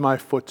is my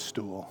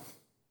footstool."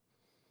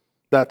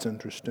 That's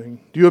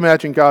interesting. Do you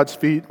imagine God's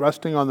feet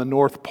resting on the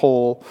North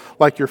Pole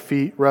like your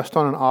feet rest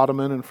on an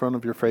ottoman in front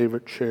of your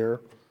favorite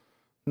chair?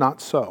 Not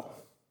so.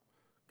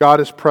 God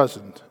is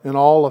present in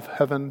all of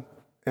heaven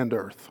and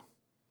earth.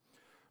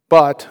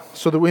 But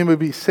so that we may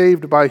be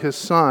saved by his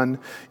Son,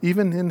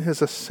 even in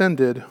his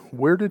ascended,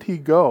 where did he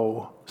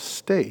go?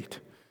 State.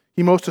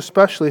 He most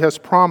especially has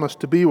promised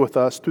to be with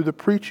us through the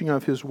preaching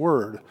of his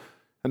word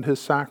and his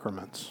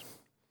sacraments.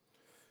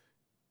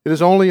 It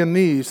is only in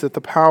these that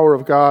the power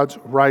of God's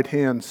right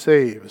hand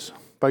saves,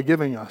 by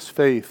giving us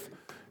faith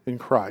in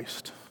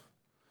Christ.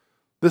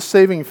 This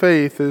saving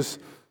faith is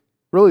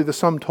really the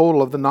sum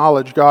total of the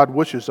knowledge God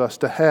wishes us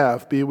to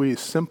have, be we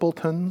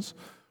simpletons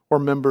or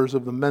members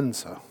of the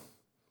Mensa.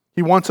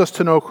 He wants us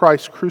to know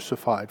Christ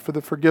crucified for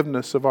the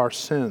forgiveness of our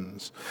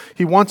sins.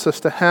 He wants us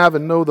to have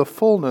and know the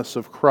fullness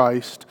of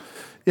Christ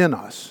in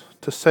us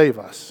to save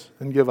us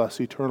and give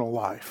us eternal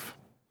life.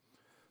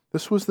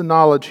 This was the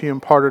knowledge he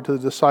imparted to the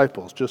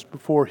disciples just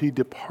before he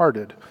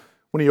departed,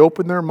 when he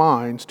opened their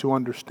minds to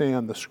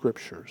understand the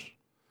Scriptures.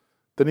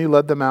 Then he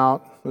led them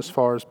out as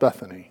far as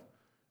Bethany,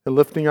 and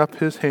lifting up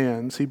his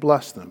hands, he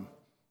blessed them.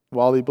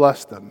 While he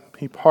blessed them,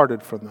 he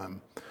parted from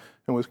them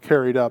and was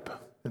carried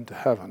up into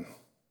heaven.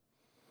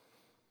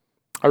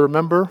 I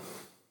remember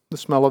the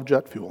smell of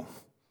jet fuel,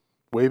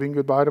 waving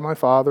goodbye to my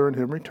father and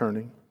him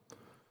returning,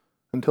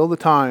 until the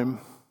time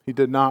he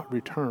did not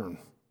return.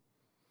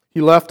 He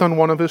left on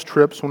one of his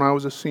trips when I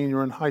was a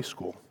senior in high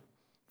school,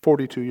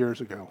 42 years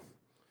ago,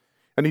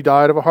 and he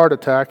died of a heart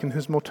attack in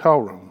his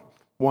motel room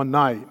one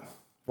night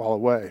while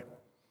away.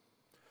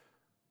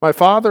 My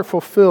father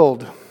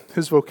fulfilled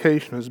his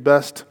vocation as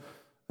best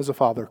as a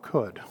father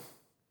could.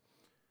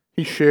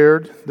 He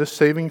shared this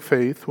saving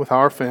faith with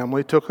our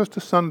family, took us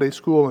to Sunday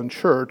school and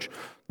church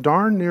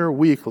darn near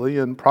weekly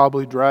and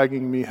probably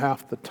dragging me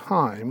half the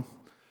time,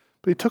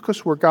 but he took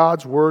us where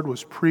God's word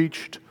was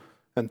preached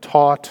and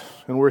taught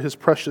and where his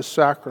precious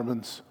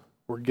sacraments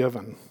were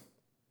given.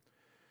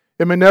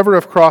 It may never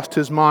have crossed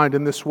his mind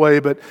in this way,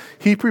 but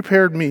he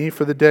prepared me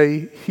for the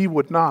day he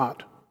would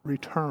not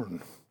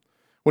return,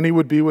 when he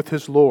would be with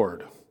his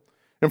Lord,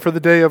 and for the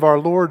day of our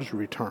Lord's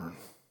return.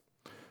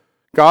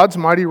 God's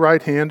mighty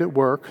right hand at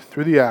work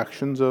through the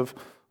actions of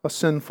a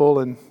sinful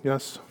and,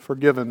 yes,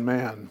 forgiven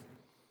man.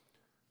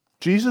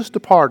 Jesus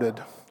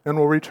departed and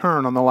will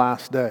return on the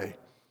last day.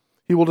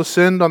 He will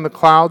descend on the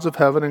clouds of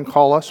heaven and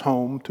call us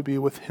home to be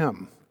with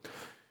him.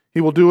 He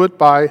will do it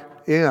by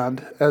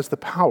and as the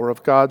power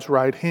of God's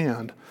right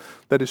hand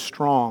that is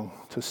strong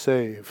to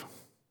save.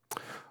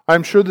 I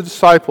am sure the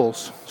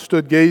disciples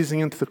stood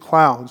gazing into the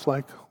clouds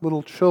like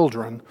little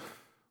children,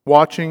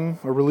 watching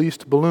a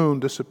released balloon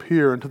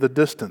disappear into the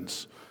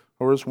distance,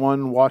 or as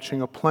one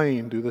watching a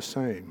plane do the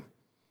same.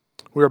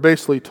 We are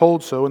basically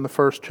told so in the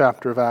first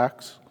chapter of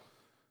Acts.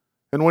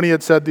 And when he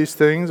had said these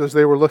things, as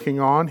they were looking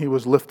on, he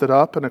was lifted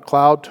up, and a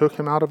cloud took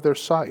him out of their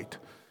sight.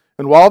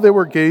 And while they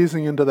were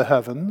gazing into the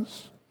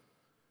heavens,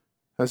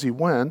 as he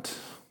went,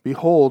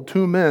 behold,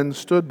 2 men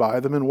stood by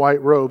them in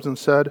white robes and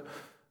said,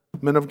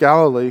 "Men of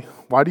Galilee,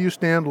 why do you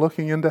stand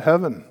looking into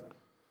heaven?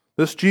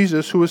 This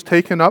Jesus who was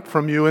taken up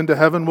from you into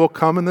heaven will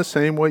come in the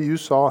same way you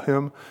saw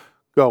him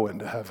go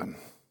into heaven."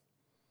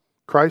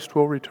 Christ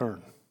will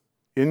return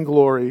in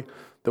glory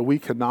that we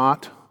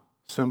cannot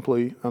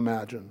simply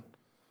imagine.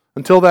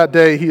 Until that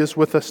day, he is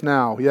with us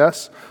now,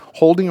 yes,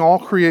 holding all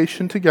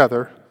creation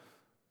together,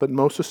 but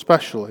most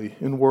especially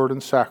in word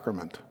and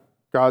sacrament,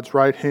 God's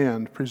right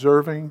hand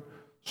preserving,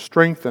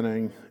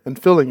 strengthening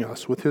and filling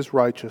us with his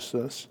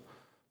righteousness,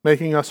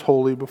 making us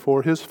holy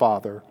before his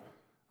Father,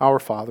 our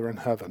Father in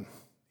heaven,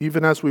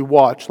 even as we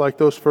watch, like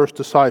those first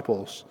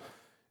disciples,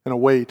 and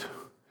await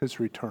his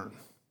return.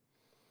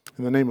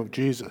 In the name of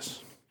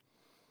Jesus,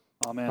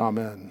 Amen.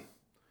 Amen.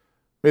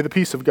 May the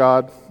peace of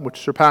God, which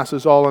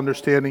surpasses all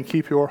understanding,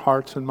 keep your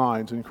hearts and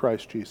minds in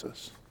Christ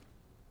Jesus.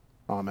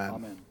 Amen.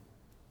 Amen.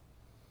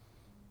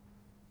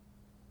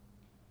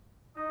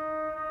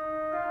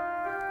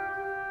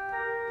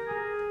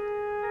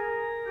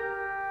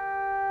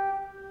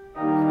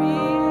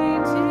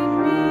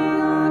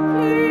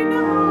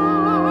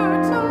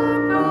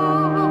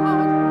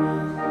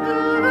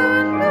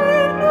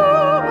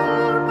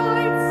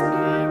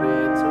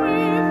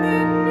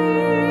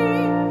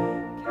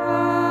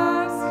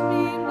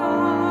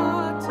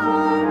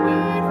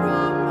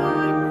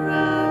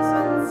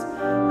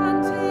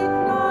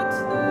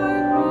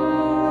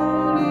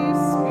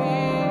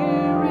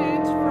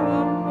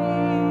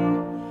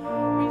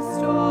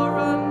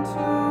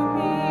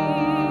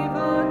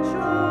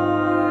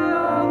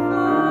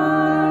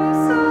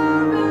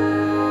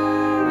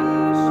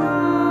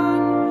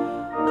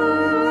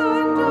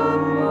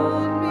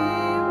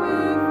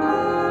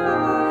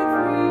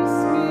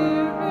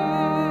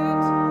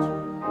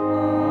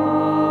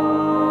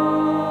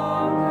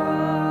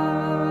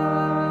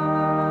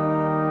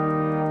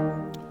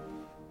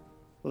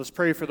 Let us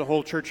pray for the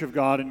whole Church of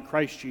God in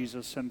Christ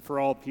Jesus and for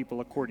all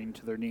people according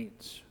to their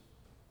needs.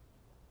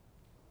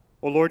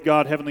 O Lord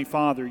God, Heavenly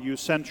Father, you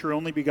sent your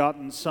only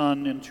begotten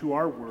Son into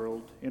our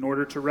world in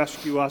order to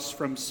rescue us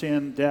from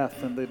sin,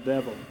 death, and the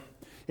devil.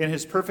 In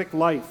his perfect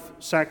life,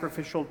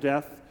 sacrificial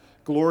death,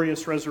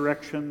 glorious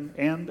resurrection,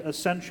 and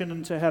ascension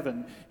into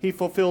heaven, he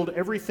fulfilled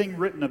everything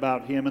written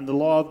about him in the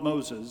law of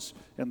Moses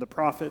and the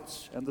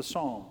prophets and the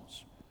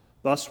Psalms,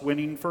 thus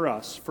winning for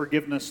us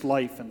forgiveness,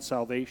 life, and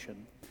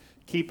salvation.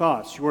 Keep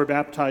us, your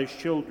baptized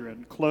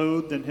children,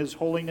 clothed in his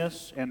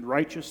holiness and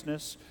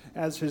righteousness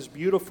as his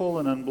beautiful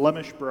and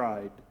unblemished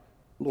bride.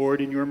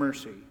 Lord, in your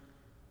mercy.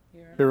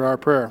 Hear our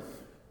prayer.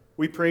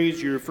 We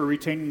praise you for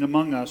retaining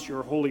among us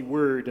your holy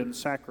word and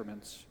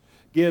sacraments.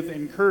 Give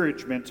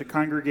encouragement to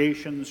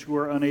congregations who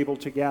are unable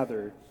to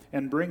gather,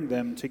 and bring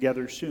them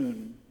together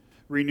soon.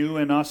 Renew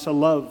in us a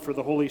love for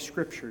the Holy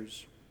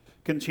Scriptures.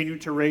 Continue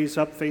to raise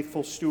up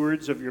faithful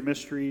stewards of your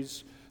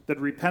mysteries, that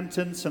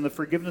repentance and the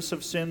forgiveness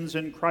of sins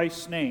in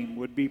Christ's name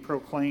would be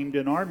proclaimed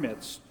in our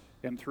midst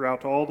and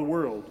throughout all the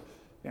world,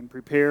 and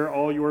prepare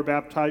all your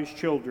baptized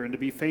children to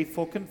be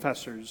faithful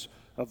confessors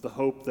of the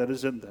hope that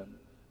is in them.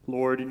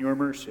 Lord, in your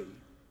mercy.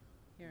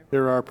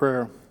 Hear our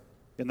prayer.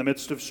 In the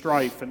midst of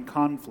strife and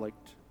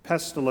conflict,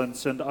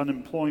 pestilence and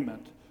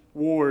unemployment,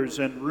 wars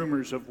and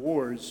rumors of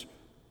wars,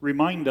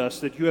 remind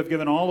us that you have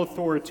given all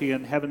authority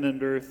in heaven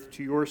and earth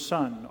to your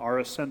Son, our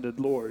ascended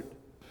Lord.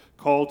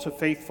 Call to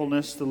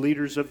faithfulness the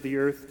leaders of the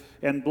earth,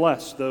 and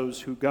bless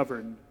those who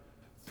govern.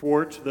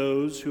 Thwart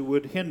those who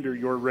would hinder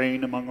your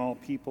reign among all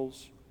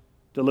peoples.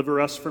 Deliver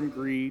us from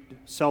greed,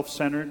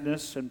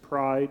 self-centeredness, and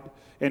pride,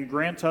 and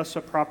grant us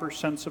a proper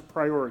sense of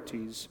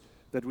priorities,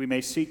 that we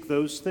may seek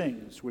those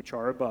things which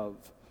are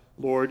above.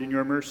 Lord, in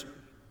your mercy.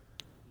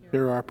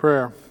 Hear our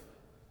prayer.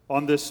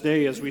 On this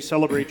day, as we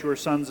celebrate your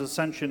Son's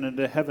ascension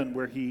into heaven,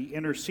 where he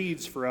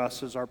intercedes for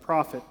us as our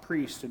prophet,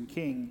 priest, and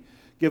king,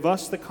 give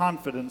us the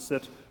confidence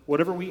that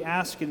whatever we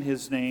ask in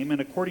his name and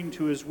according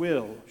to his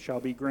will shall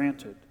be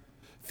granted.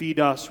 Feed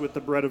us with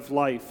the bread of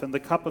life and the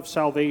cup of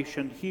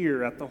salvation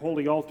here at the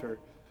holy altar,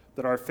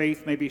 that our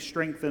faith may be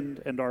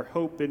strengthened and our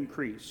hope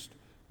increased.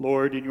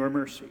 Lord, in your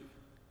mercy.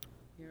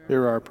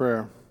 Hear our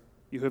prayer.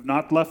 You have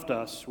not left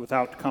us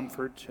without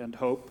comfort and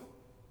hope.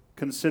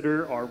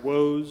 Consider our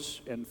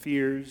woes and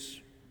fears.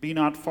 Be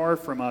not far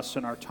from us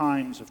in our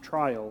times of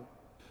trial.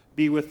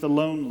 Be with the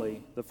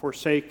lonely, the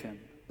forsaken,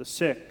 the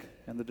sick,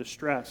 and the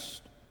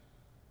distressed.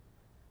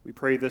 We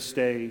pray this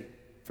day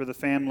for the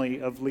family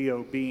of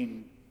Leo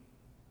Bean,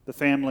 the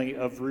family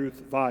of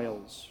Ruth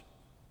Viles,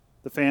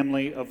 the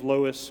family of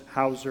Lois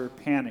Hauser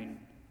Panning,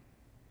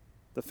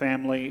 the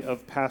family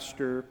of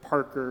Pastor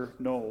Parker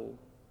Knoll,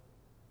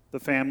 the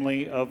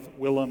family of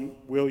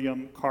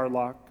William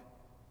Carlock,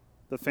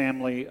 the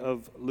family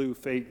of Lou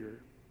Fager.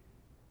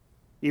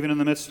 Even in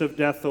the midst of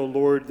death, O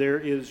Lord, there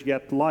is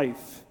yet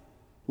life,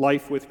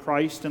 life with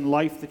Christ and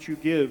life that you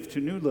give to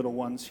new little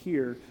ones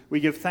here. We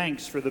give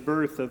thanks for the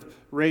birth of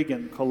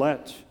Reagan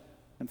Colette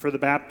and for the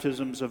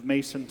baptisms of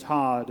Mason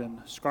Todd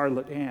and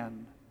Scarlett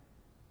Ann.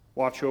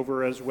 Watch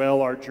over as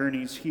well our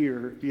journeys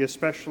here, be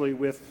especially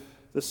with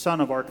the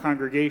son of our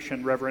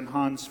congregation, Reverend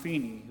Hans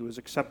Feeney, who has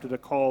accepted a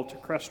call to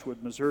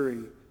Crestwood,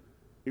 Missouri.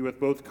 Be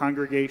with both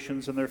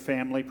congregations and their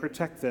family,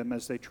 protect them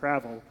as they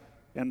travel,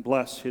 and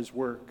bless his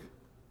work.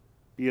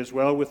 Be as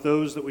well with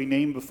those that we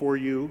name before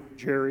you,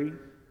 Jerry,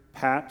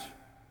 Pat,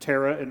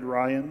 Tara and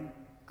Ryan,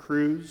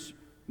 Cruz,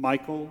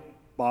 Michael,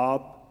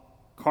 Bob,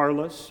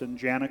 Carlos and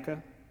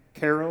Janica,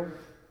 Carol,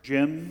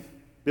 Jim,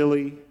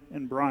 Billy,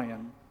 and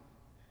Brian.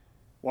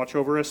 Watch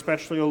over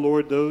especially, O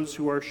Lord, those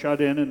who are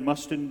shut in and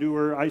must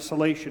endure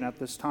isolation at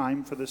this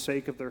time for the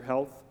sake of their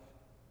health.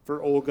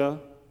 for Olga,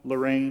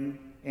 Lorraine,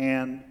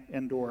 Anne,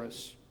 and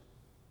Doris,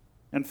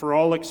 and for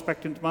all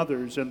expectant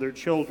mothers and their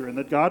children,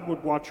 that God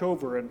would watch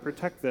over and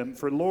protect them,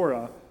 for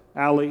Laura,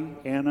 Allie,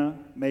 Anna,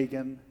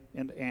 Megan,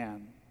 and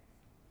Anne.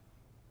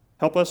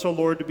 Help us, O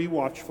Lord, to be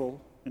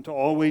watchful and to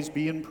always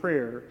be in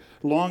prayer,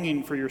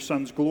 longing for your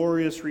Son's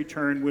glorious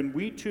return, when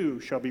we too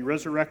shall be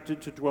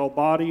resurrected to dwell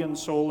body and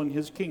soul in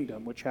his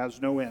kingdom, which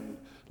has no end.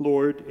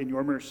 Lord, in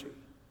your mercy.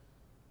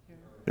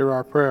 Hear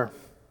our prayer.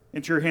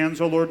 Into your hands,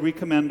 O Lord, we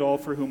commend all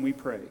for whom we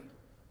pray,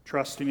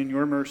 trusting in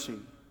your mercy,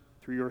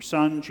 through your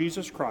Son,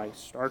 Jesus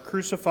Christ, our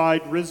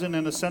crucified, risen,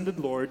 and ascended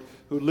Lord,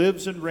 who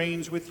lives and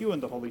reigns with you in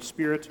the Holy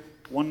Spirit,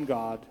 one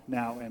God,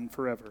 now and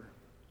forever.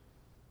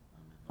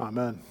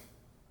 Amen.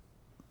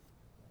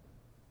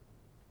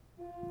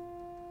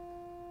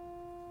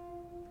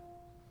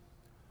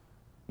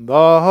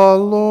 The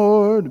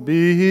Lord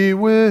be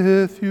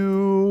with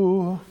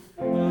you.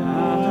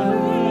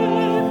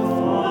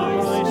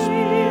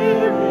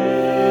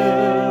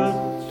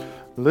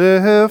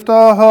 Lift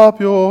up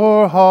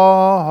your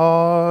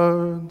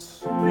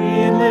hearts.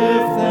 We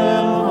lift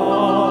them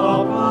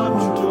up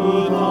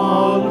unto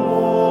the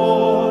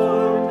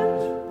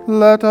Lord.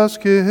 Let us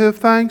give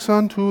thanks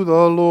unto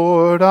the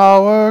Lord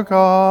our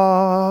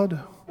God.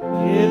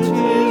 It is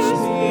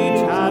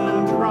meet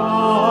and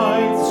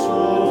right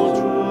so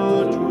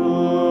to do.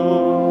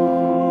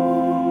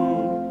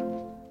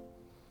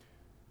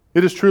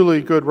 It is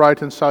truly good,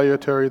 right, and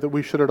salutary that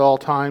we should at all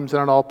times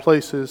and in all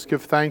places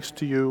give thanks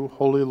to you,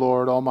 Holy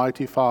Lord,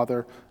 Almighty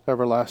Father,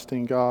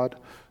 everlasting God,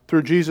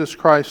 through Jesus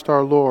Christ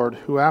our Lord,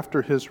 who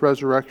after his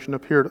resurrection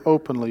appeared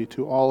openly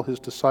to all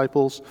his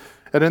disciples,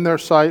 and in their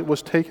sight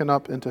was taken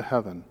up into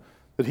heaven,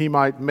 that he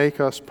might make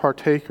us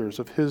partakers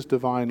of his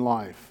divine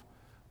life.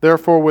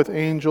 Therefore, with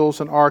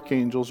angels and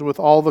archangels, and with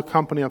all the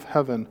company of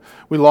heaven,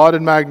 we laud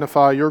and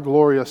magnify your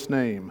glorious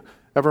name,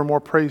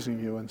 evermore praising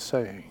you and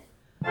saying,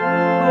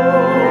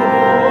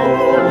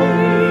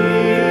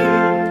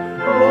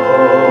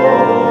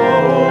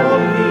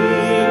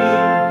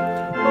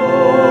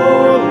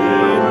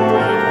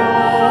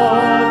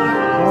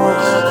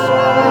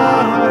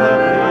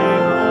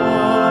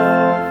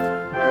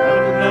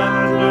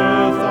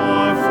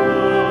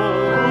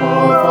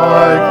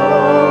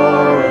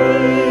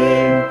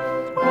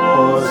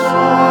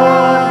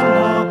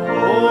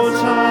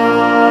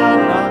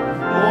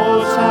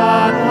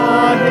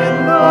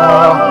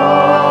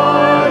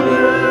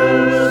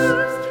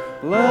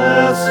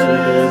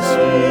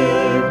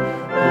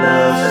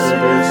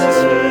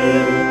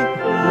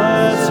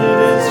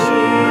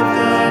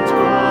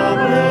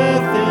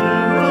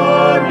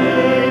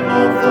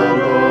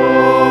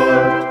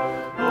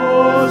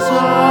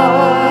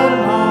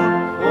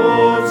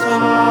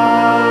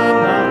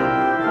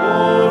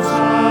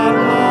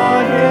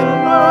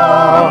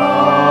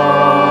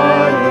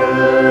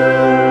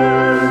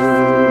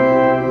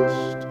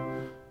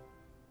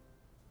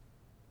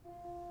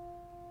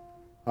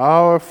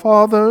 Our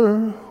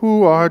Father,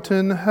 who art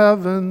in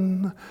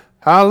heaven,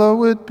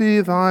 hallowed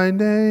be thy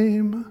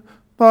name.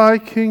 Thy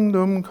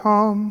kingdom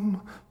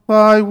come,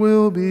 thy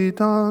will be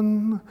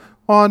done,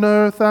 on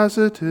earth as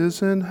it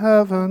is in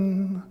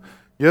heaven.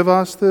 Give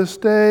us this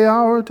day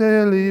our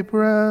daily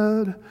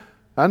bread,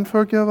 and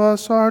forgive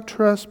us our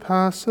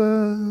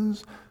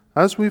trespasses,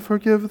 as we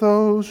forgive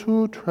those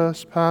who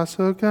trespass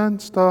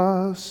against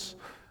us.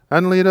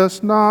 And lead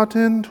us not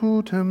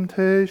into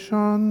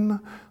temptation,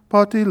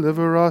 but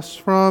deliver us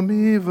from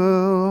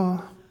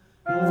evil.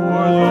 For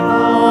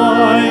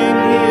thine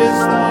is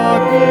the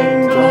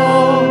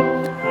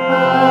kingdom,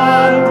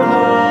 and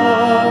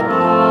the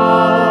power,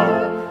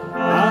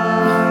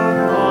 and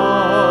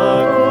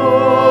the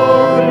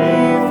glory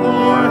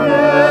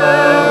forever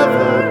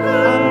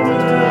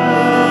and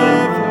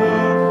ever.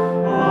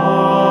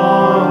 Amen.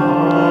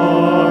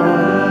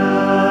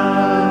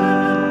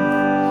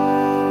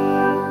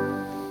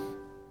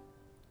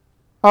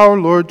 Our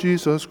Lord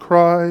Jesus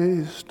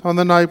Christ, on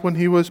the night when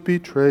he was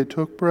betrayed,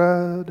 took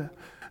bread,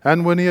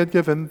 and when he had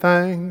given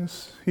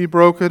thanks, he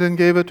broke it and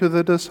gave it to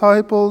the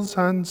disciples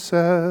and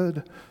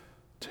said,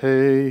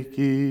 Take,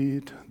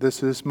 eat,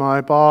 this is my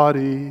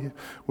body,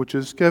 which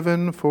is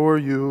given for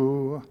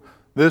you.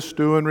 This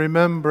do in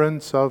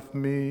remembrance of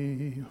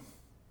me.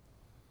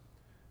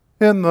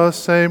 In the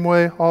same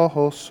way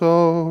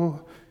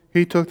also,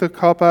 he took the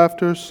cup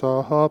after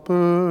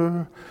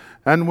supper,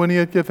 and when he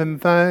had given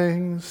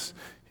thanks,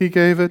 he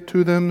gave it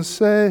to them,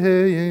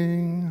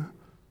 saying,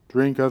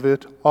 Drink of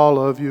it, all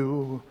of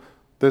you.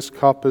 This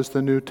cup is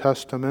the New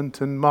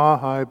Testament in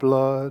my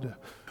blood,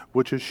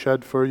 which is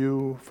shed for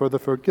you for the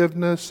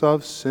forgiveness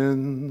of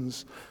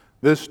sins.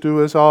 This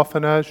do as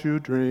often as you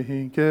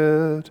drink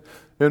it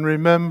in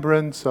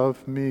remembrance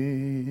of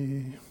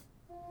me.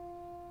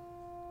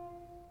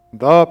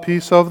 The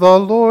peace of the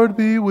Lord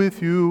be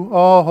with you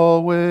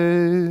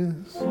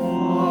always.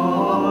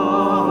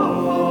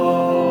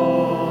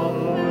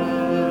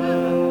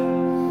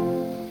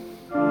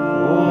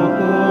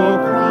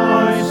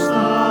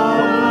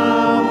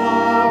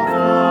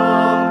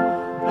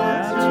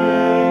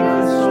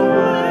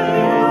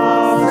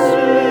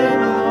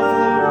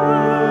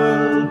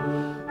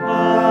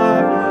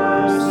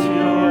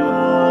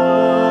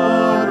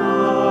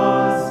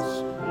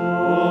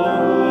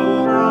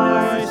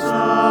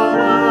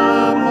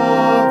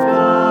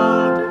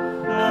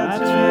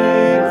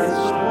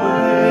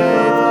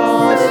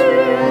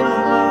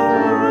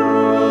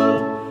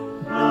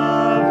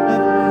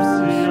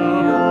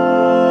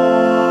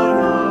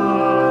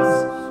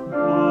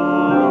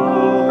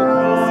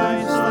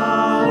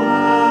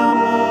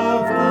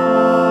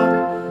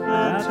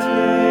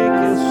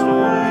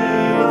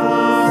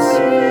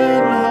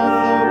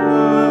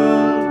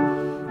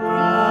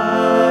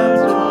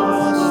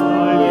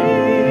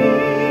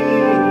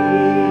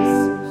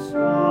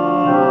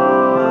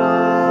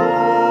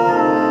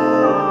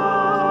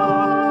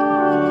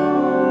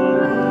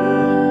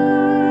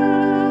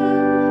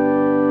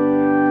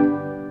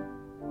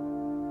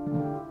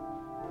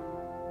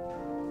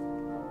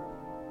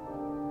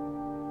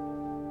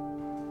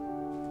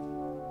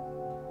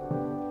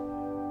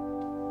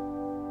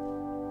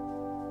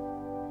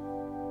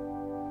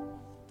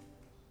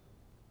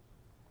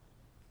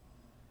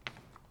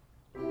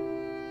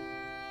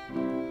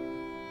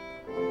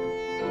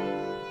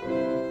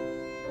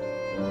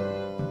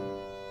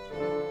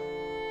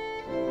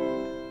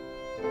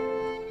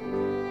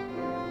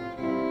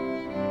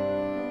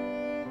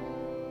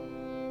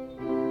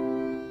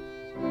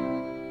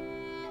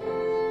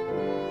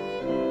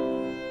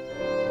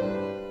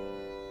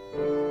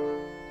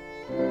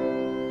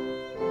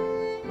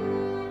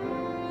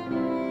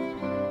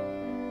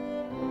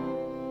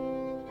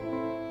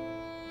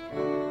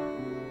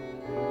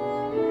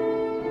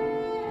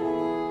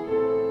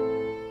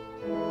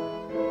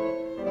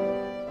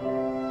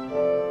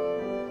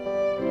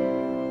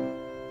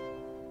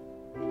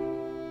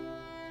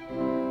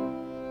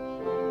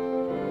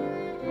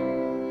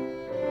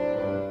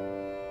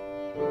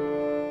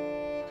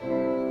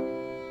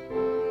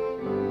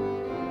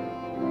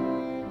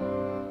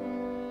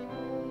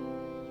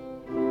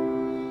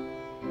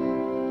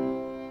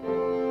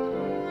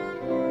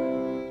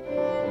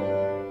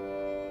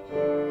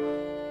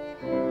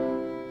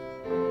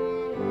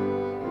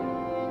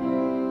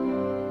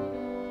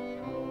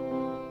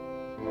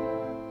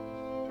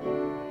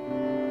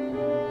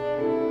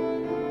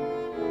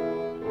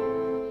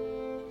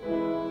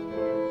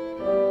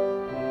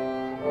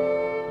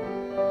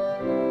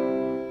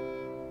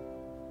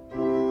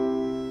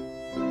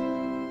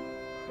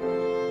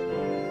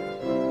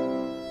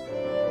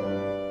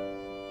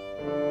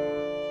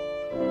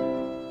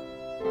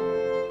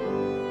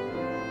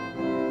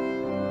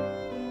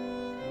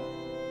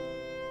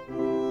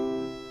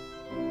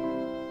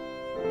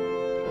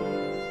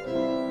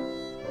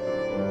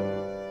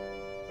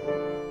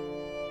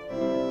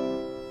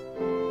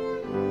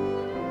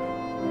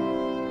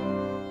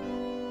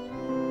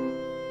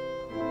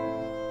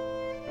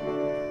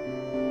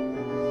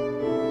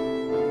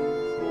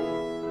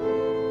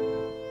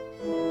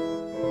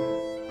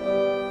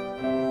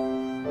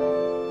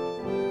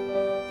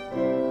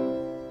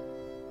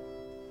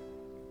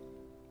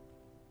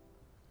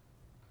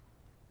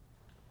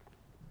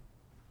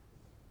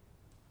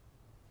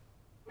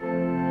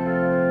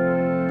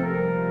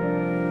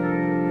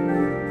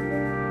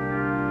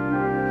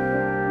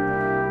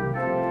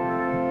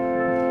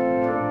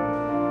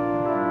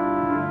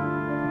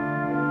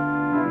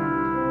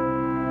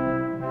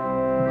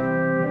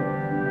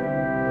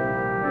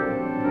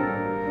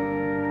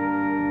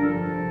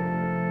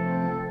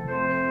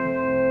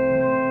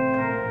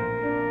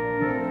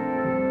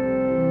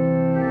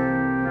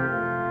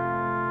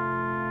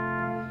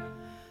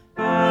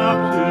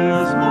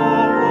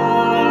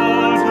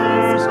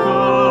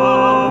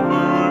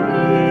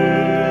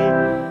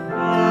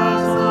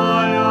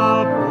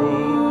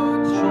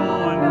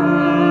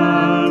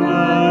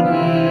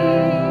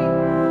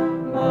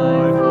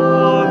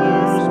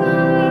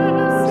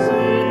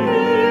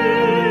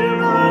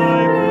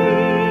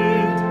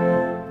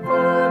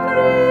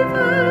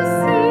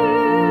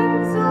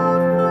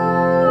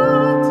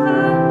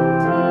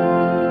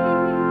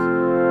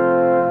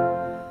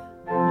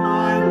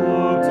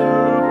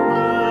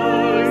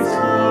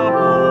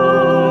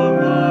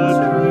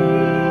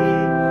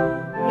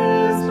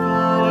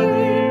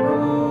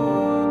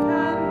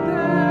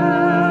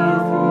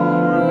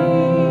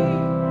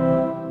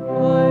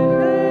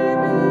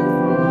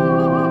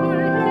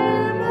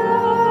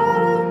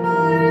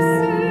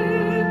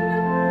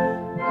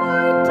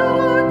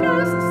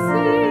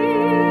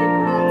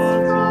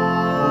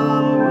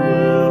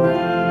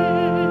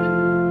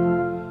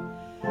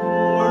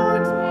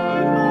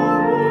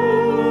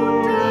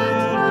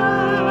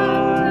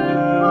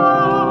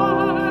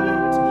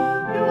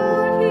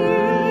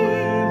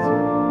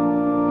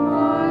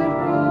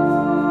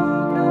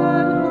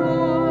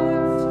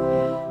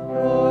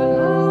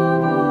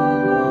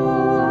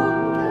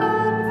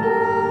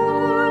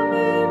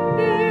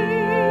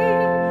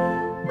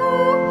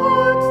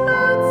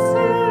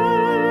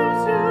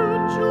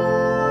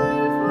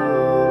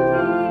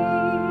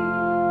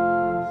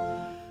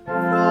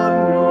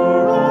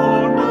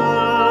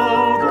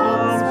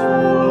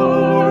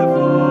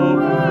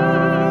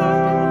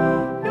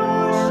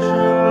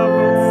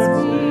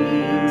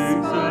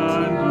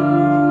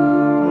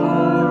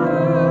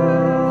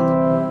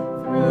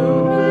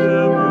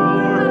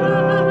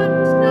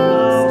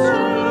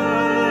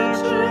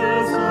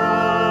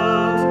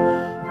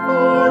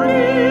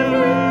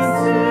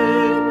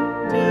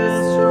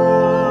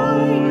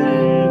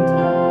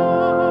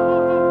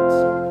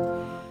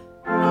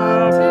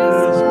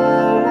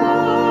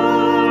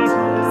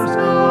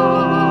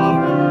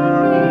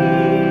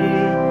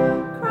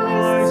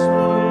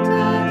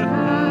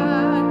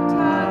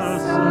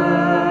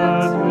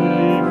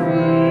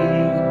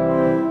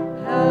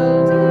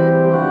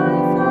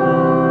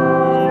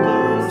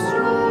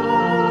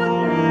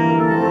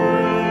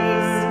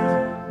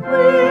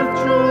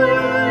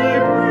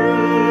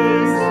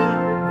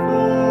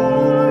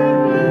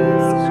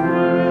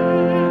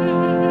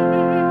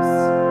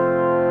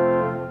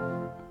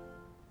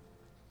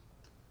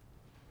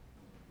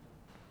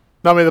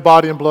 Now may the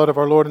body and blood of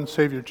our Lord and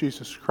Savior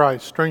Jesus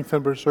Christ strengthen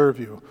and preserve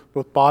you,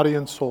 both body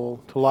and soul,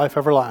 to life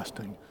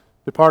everlasting.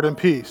 Depart in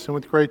peace and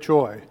with great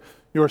joy.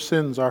 Your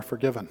sins are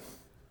forgiven.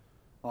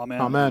 Amen.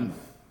 Amen.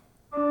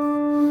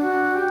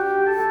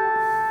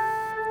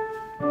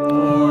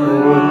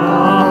 Lord,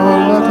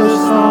 now lettest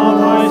thou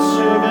thy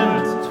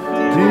servant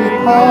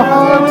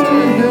Depart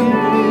in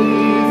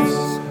peace,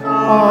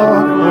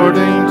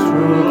 according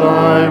to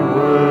thy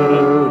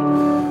word.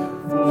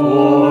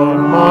 For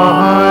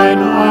mine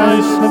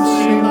eyes have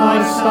seen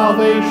thy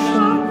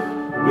salvation,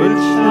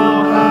 which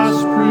thou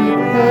hast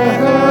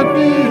prepared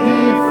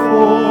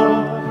before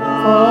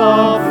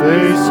the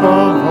face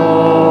of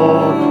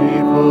all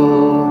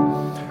people,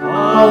 a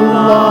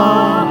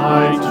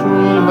light to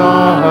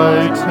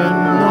lighten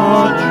the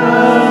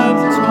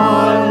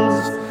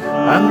Gentiles,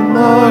 and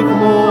the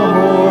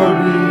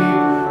glory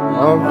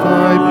of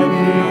thy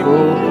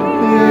people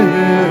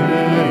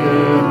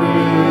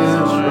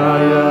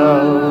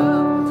Israel.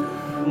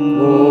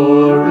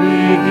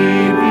 Glory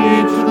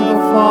be to the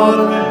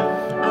Father,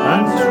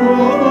 and to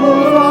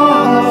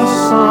the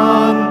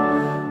Son,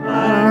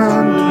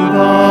 and to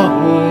the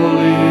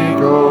Holy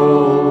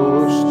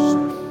Ghost,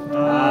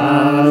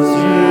 as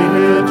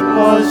it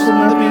was in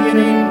the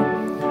beginning,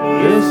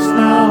 is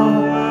now,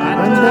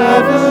 and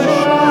ever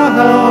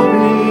shall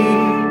be,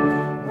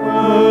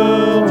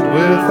 world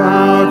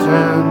without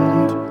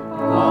end.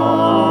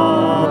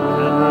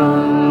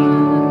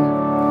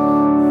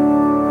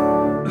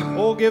 Amen.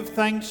 Oh, give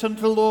thanks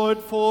unto the Lord,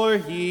 for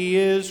he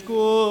is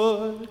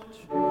good.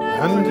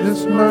 And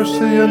his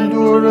mercy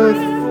endureth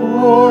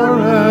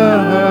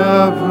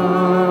forever.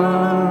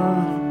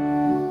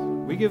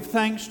 We give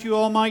thanks to you,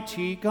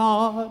 Almighty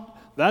God,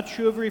 that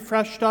you have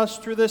refreshed us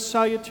through this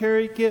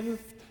salutary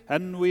gift,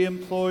 and we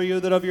implore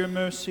you that of your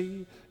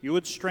mercy you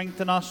would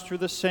strengthen us through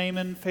the same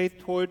in faith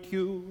toward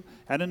you,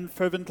 and in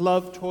fervent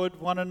love toward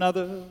one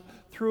another,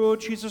 through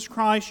Jesus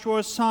Christ,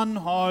 your Son,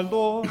 our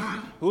Lord,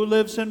 who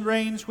lives and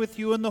reigns with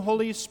you in the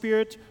Holy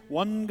Spirit,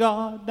 one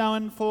God, now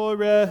and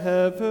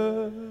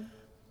forever.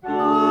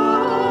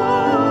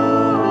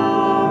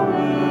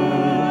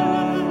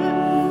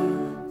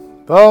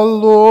 The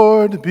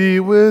Lord be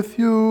with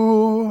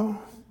you.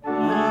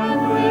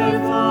 and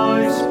with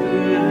thy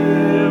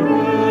spirit.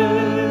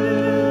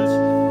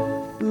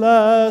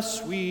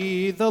 Bless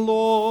we the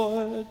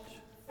Lord.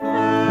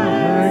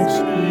 Thanks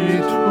be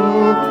to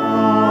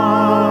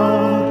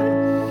God.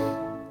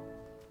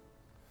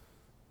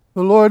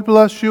 The Lord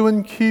bless you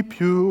and keep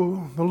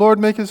you. The Lord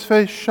make his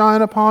face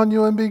shine upon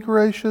you and be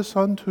gracious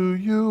unto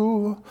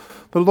you.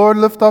 The Lord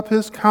lift up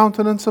his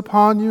countenance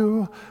upon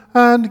you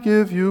and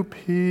give you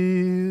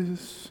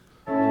peace.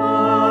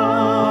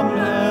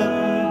 Amen.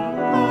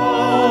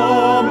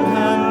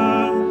 Amen.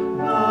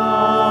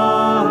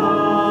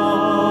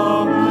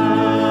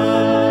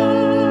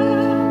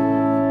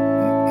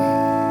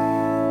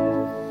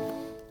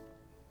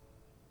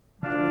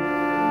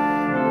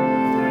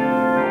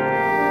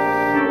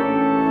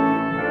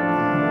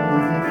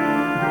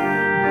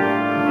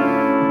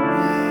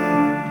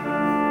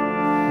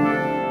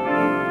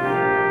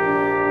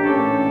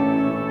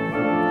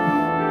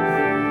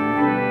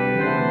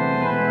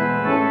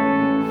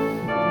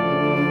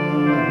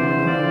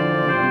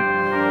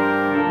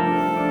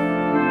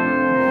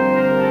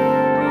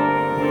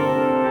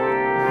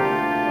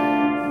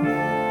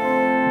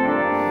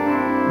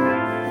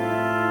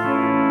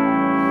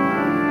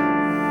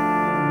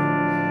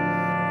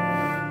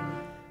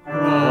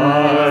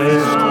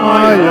 Christ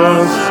high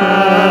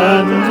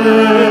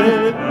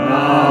ascended,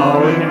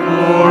 now in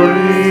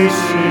glory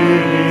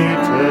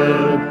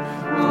seated,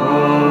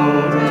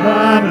 throned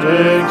and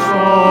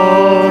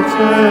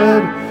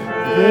exalted,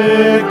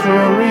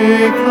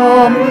 victory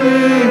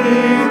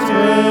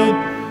completed.